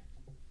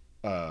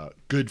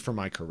good for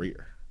my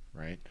career,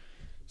 right?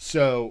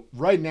 So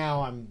right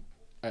now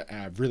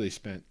I've really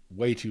spent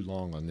way too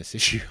long on this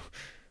issue,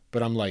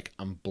 but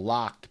I'm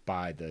blocked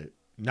by the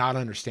not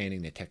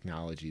understanding the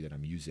technology that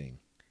I'm using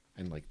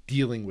and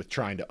dealing with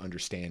trying to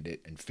understand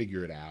it and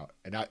figure it out.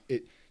 And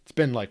it's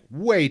been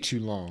way too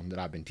long that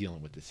I've been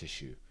dealing with this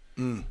issue.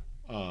 But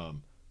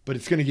I'm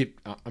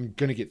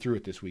going to get through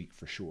it this week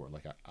for sure.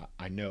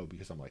 I know,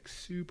 because I'm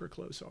super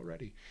close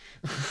already.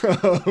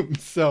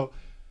 So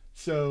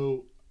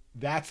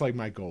that's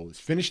my goal, is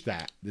finish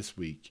that this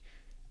week.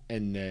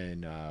 And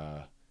then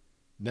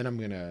I'm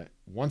going to,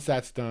 once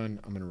that's done,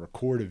 I'm going to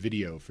record a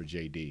video for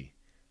JD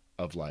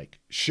of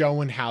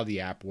showing how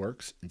the app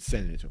works and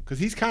sending it to him. Cause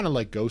he's kind of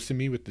ghosting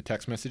me with the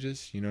text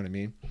messages. You know what I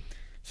mean?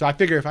 So I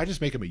figure if I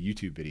just make him a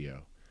YouTube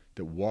video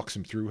that walks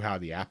him through how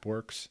the app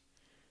works,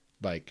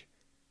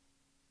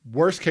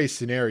 worst case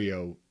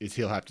scenario is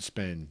he'll have to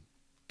spend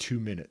 2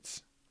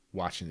 minutes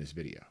watching this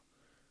video.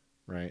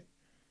 right?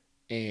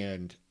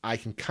 And I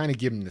can kind of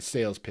give them the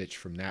sales pitch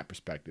from that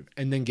perspective,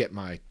 and then get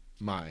my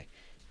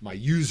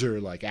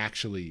user like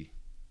actually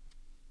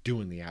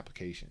doing the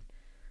application.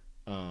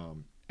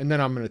 And then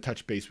I'm going to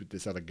touch base with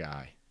this other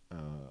guy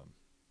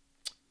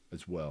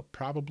as well,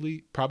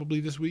 probably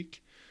this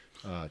week,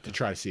 to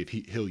try to see if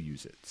he'll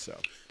use it. So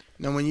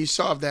now, when you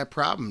solve that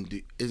problem,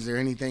 is there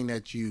anything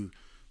that you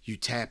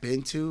tap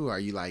into? Are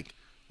you like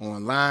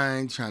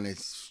online trying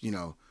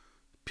to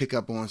pick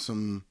up on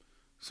some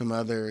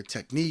other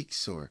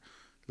techniques, or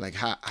like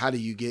how do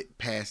you get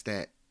past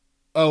that?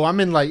 Oh, I'm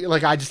in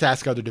like I just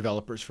ask other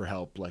developers for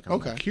help. Like, I'm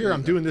okay, like, here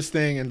I'm doing this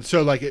thing, and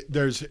so like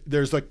there's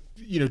like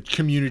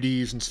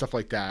communities and stuff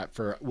like that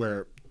for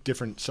where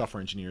different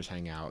software engineers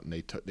hang out, and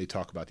they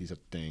talk about these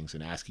other things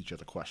and ask each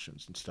other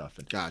questions and stuff.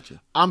 And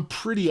gotcha. I'm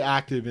pretty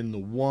active in the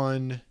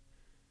one,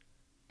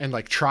 and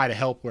like try to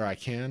help where I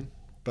can,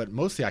 but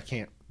mostly I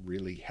can't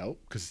really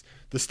help because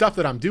the stuff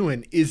that I'm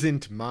doing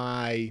isn't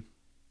my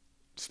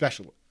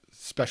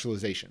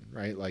specialization,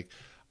 right? Like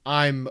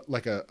I'm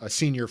like a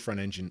senior front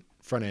end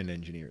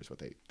engineer is what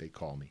they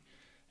call me.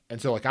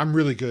 And so like I'm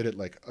really good at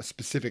like a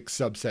specific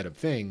subset of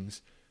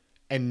things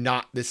and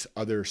not this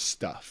other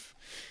stuff.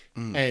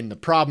 And the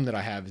problem that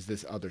I have is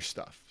this other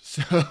stuff.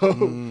 So,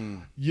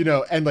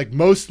 and like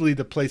mostly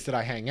the place that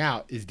I hang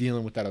out is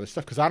dealing with that other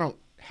stuff because I don't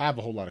have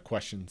a whole lot of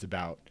questions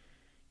about,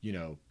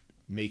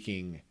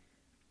 making,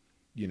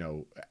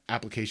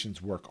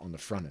 applications work on the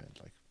front end.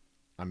 Like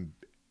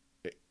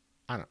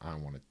I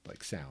don't want to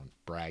like sound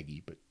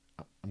braggy, but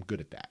I'm good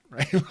at that,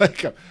 right?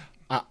 Like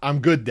I'm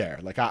good there.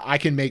 Like I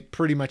can make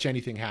pretty much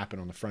anything happen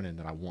on the front end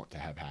that I want to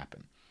have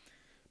happen.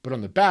 But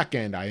on the back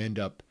end,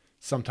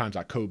 sometimes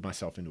I code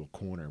myself into a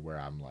corner where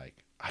I'm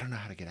like, I don't know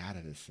how to get out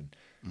of this. And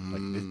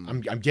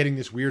like I'm getting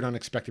this weird,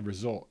 unexpected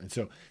result. And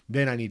so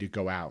then I need to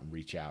go out and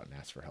reach out and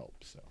ask for help.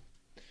 So,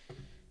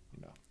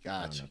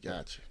 Gotcha.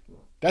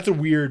 That's a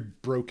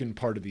weird, broken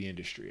part of the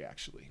industry,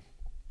 actually,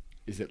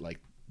 is that like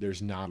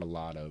there's not a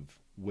lot of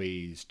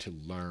ways to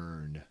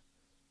learn.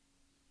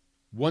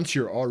 Once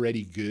you're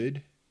already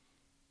good,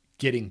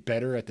 getting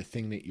better at the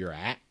thing that you're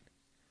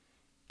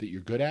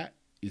good at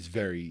is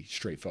very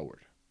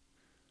straightforward.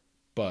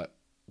 But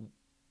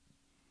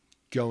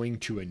going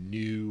to a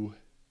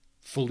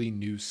fully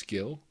new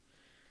skill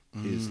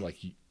is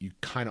like you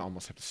kind of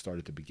almost have to start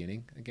at the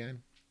beginning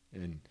again.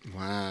 And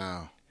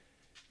wow.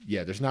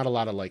 Yeah, there's not a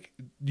lot of like,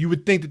 you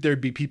would think that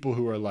there'd be people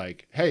who are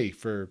like, hey,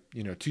 for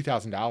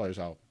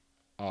 $2,000,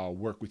 I'll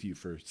work with you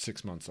for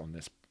 6 months on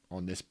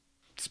this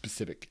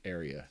specific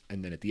area,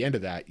 and then at the end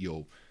of that,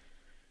 you'll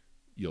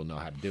know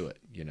how to do it,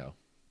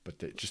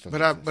 But it just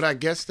doesn't but I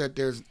guess that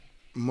there's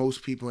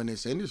most people in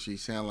this industry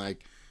sound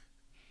like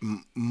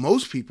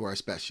most people are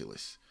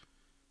specialists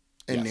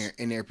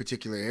in their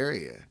particular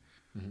area,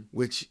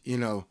 which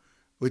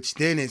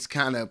then it's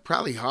kind of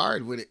probably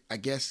hard with it, I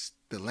guess,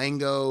 the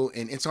lingo,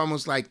 and it's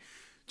almost like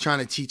trying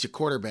to teach a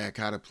quarterback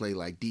how to play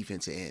like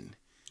defensive end.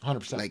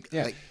 100%.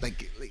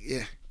 Like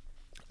yeah.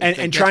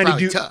 And trying to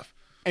do tough.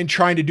 And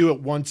trying to do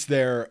it once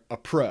they're a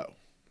pro,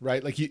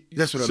 right? Like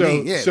that's what I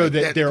mean. Yeah. So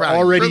that they're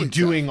already really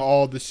doing tough.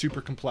 all the super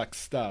complex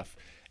stuff.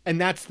 And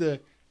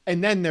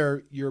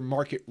then your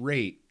market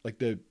rate, like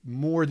the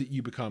more that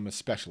you become a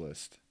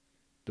specialist,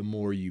 the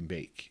more you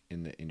make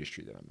in the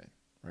industry that I'm in,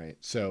 right?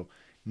 So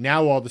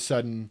now all of a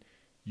sudden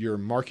your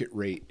market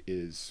rate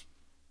is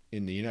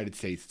in the United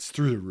States, it's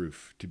through the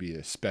roof to be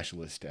a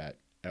specialist at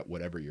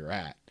whatever you're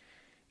at.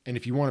 And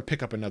if you want to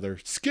pick up another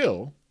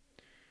skill,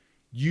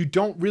 you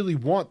don't really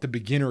want the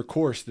beginner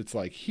course that's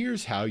like,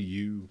 here's how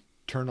you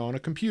turn on a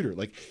computer.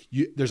 Like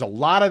there's a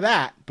lot of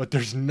that, but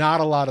there's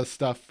not a lot of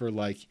stuff for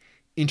like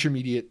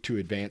intermediate to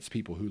advanced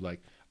people who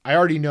like, I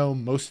already know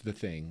most of the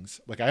things.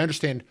 Like I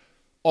understand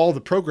all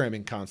the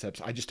programming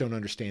concepts. I just don't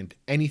understand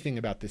anything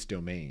about this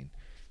domain.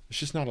 There's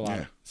just not a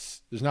lot.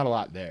 There's not a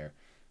lot there.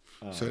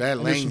 So that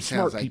lane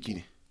sounds like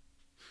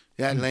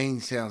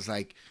lane sounds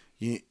like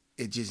it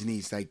just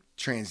needs like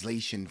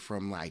translation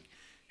from like,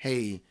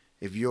 hey,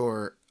 if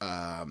you're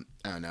I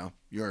don't know,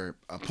 you're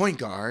a point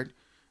guard,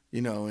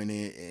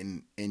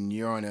 and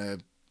you're on a,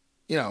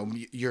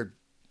 you're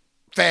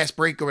fast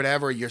break or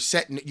whatever, you're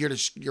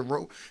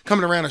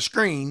coming around a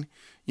screen,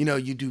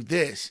 you do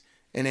this,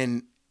 and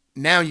then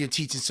now you're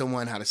teaching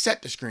someone how to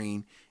set the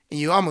screen, and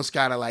you almost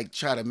gotta like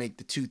try to make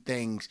the two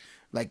things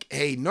like,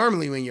 hey,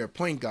 normally when you're a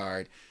point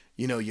guard,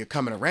 you're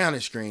coming around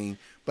the screen,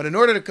 but in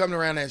order to come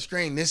around that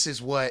screen, this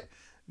is what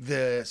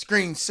the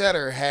screen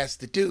setter has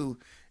to do.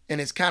 And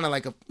it's kind of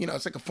like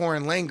it's like a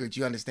foreign language.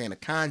 You understand a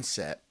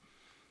concept,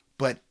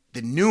 but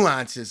the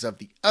nuances of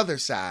the other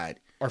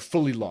side are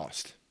fully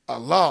lost. Are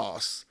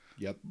lost.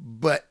 Yep.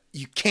 But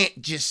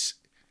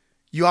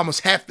you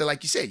almost have to,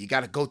 like you said, you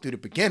got to go through the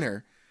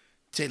beginner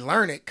to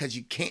learn it, because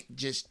you can't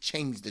just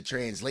change the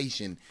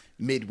translation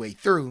midway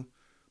through.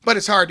 But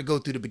it's hard to go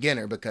through the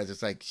beginner because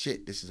it's like,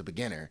 shit, this is a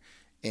beginner,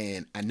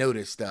 and I know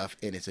this stuff,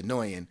 and it's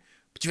annoying.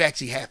 But you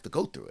actually have to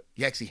go through it.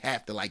 You actually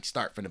have to like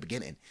start from the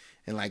beginning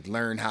and like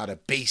learn how to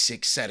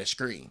basic set a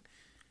screen.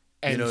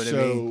 And you know what so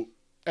I mean?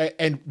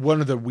 and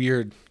one of the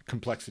weird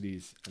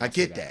complexities. I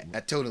get that. I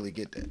totally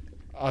get that.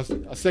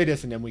 I'll say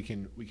this, and then we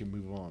can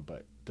move on.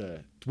 But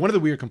one of the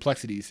weird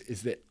complexities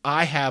is that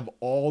I have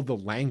all the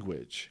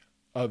language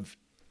of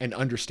an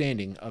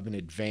understanding of an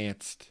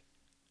advanced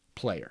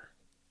player,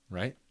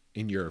 right?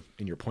 In your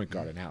point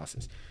guard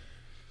analysis.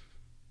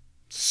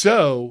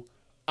 So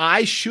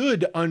I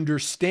should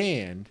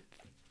understand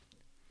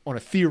on a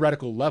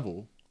theoretical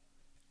level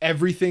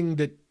everything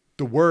that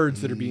the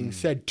words that are being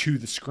said to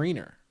the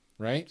screener,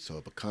 right? So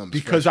it becomes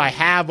because I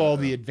have all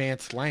the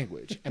advanced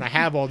language and I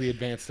have all the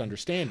advanced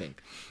understanding.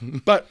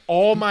 But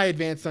all my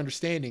advanced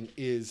understanding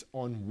is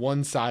on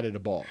one side of the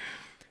ball,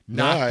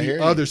 not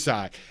the other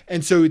side.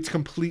 And so it's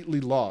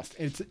completely lost.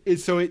 And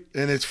it's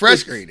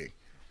frustrating.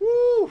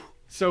 Woo!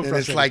 So frustrating. And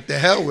it's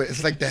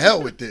like the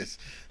hell with this.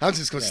 I'm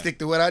just gonna stick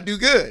to what I do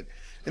good.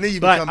 And then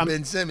you become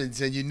Ben Simmons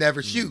and you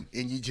never shoot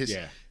and you just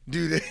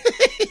do that.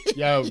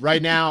 Yo,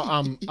 right now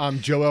I'm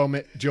Joel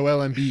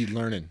Embiid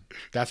learning.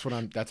 That's what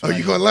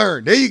you're gonna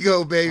learn. There you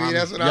go, baby.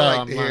 That's what I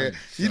like to hear.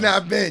 You're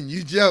not Ben,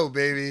 you Joe,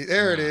 baby.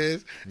 There it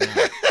is.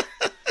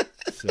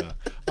 So,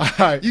 all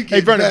right. You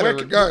get better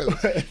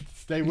regardless.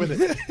 Stay with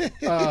it.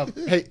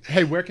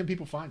 Hey, where can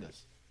people find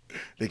us?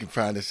 They can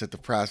find us at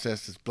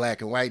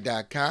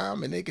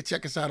theprocessisblackandwhite.com, and they can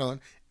check us out on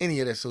any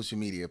of their social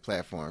media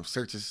platforms.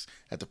 Search us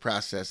at The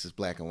Process is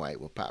Black and White.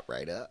 We'll pop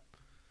right up.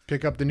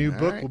 Pick up the new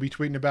book. Right. We'll be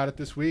tweeting about it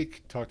this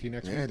week. Talk to you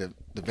next week. Yeah, the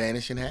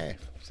Vanishing Half.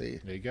 See you.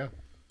 There you go.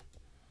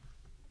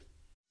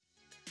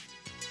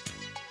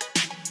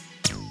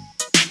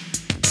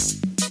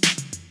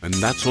 And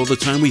that's all the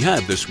time we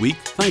have this week.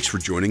 Thanks for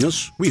joining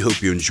us. We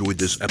hope you enjoyed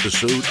this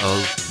episode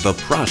of The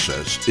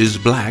Process is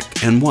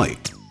Black and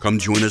White. Come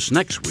join us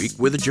next week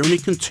where the journey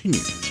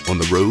continues on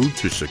the road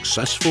to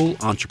successful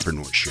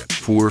entrepreneurship.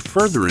 For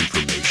further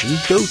information,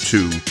 go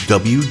to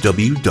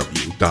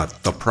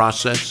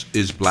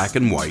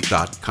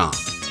www.theprocessisblackandwhite.com.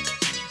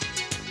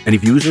 Any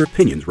views or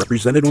opinions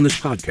represented on this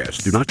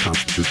podcast do not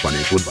constitute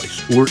financial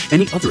advice or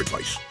any other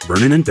advice.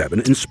 Vernon and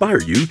Devin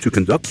inspire you to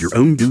conduct your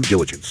own due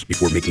diligence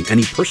before making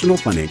any personal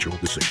financial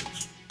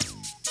decisions.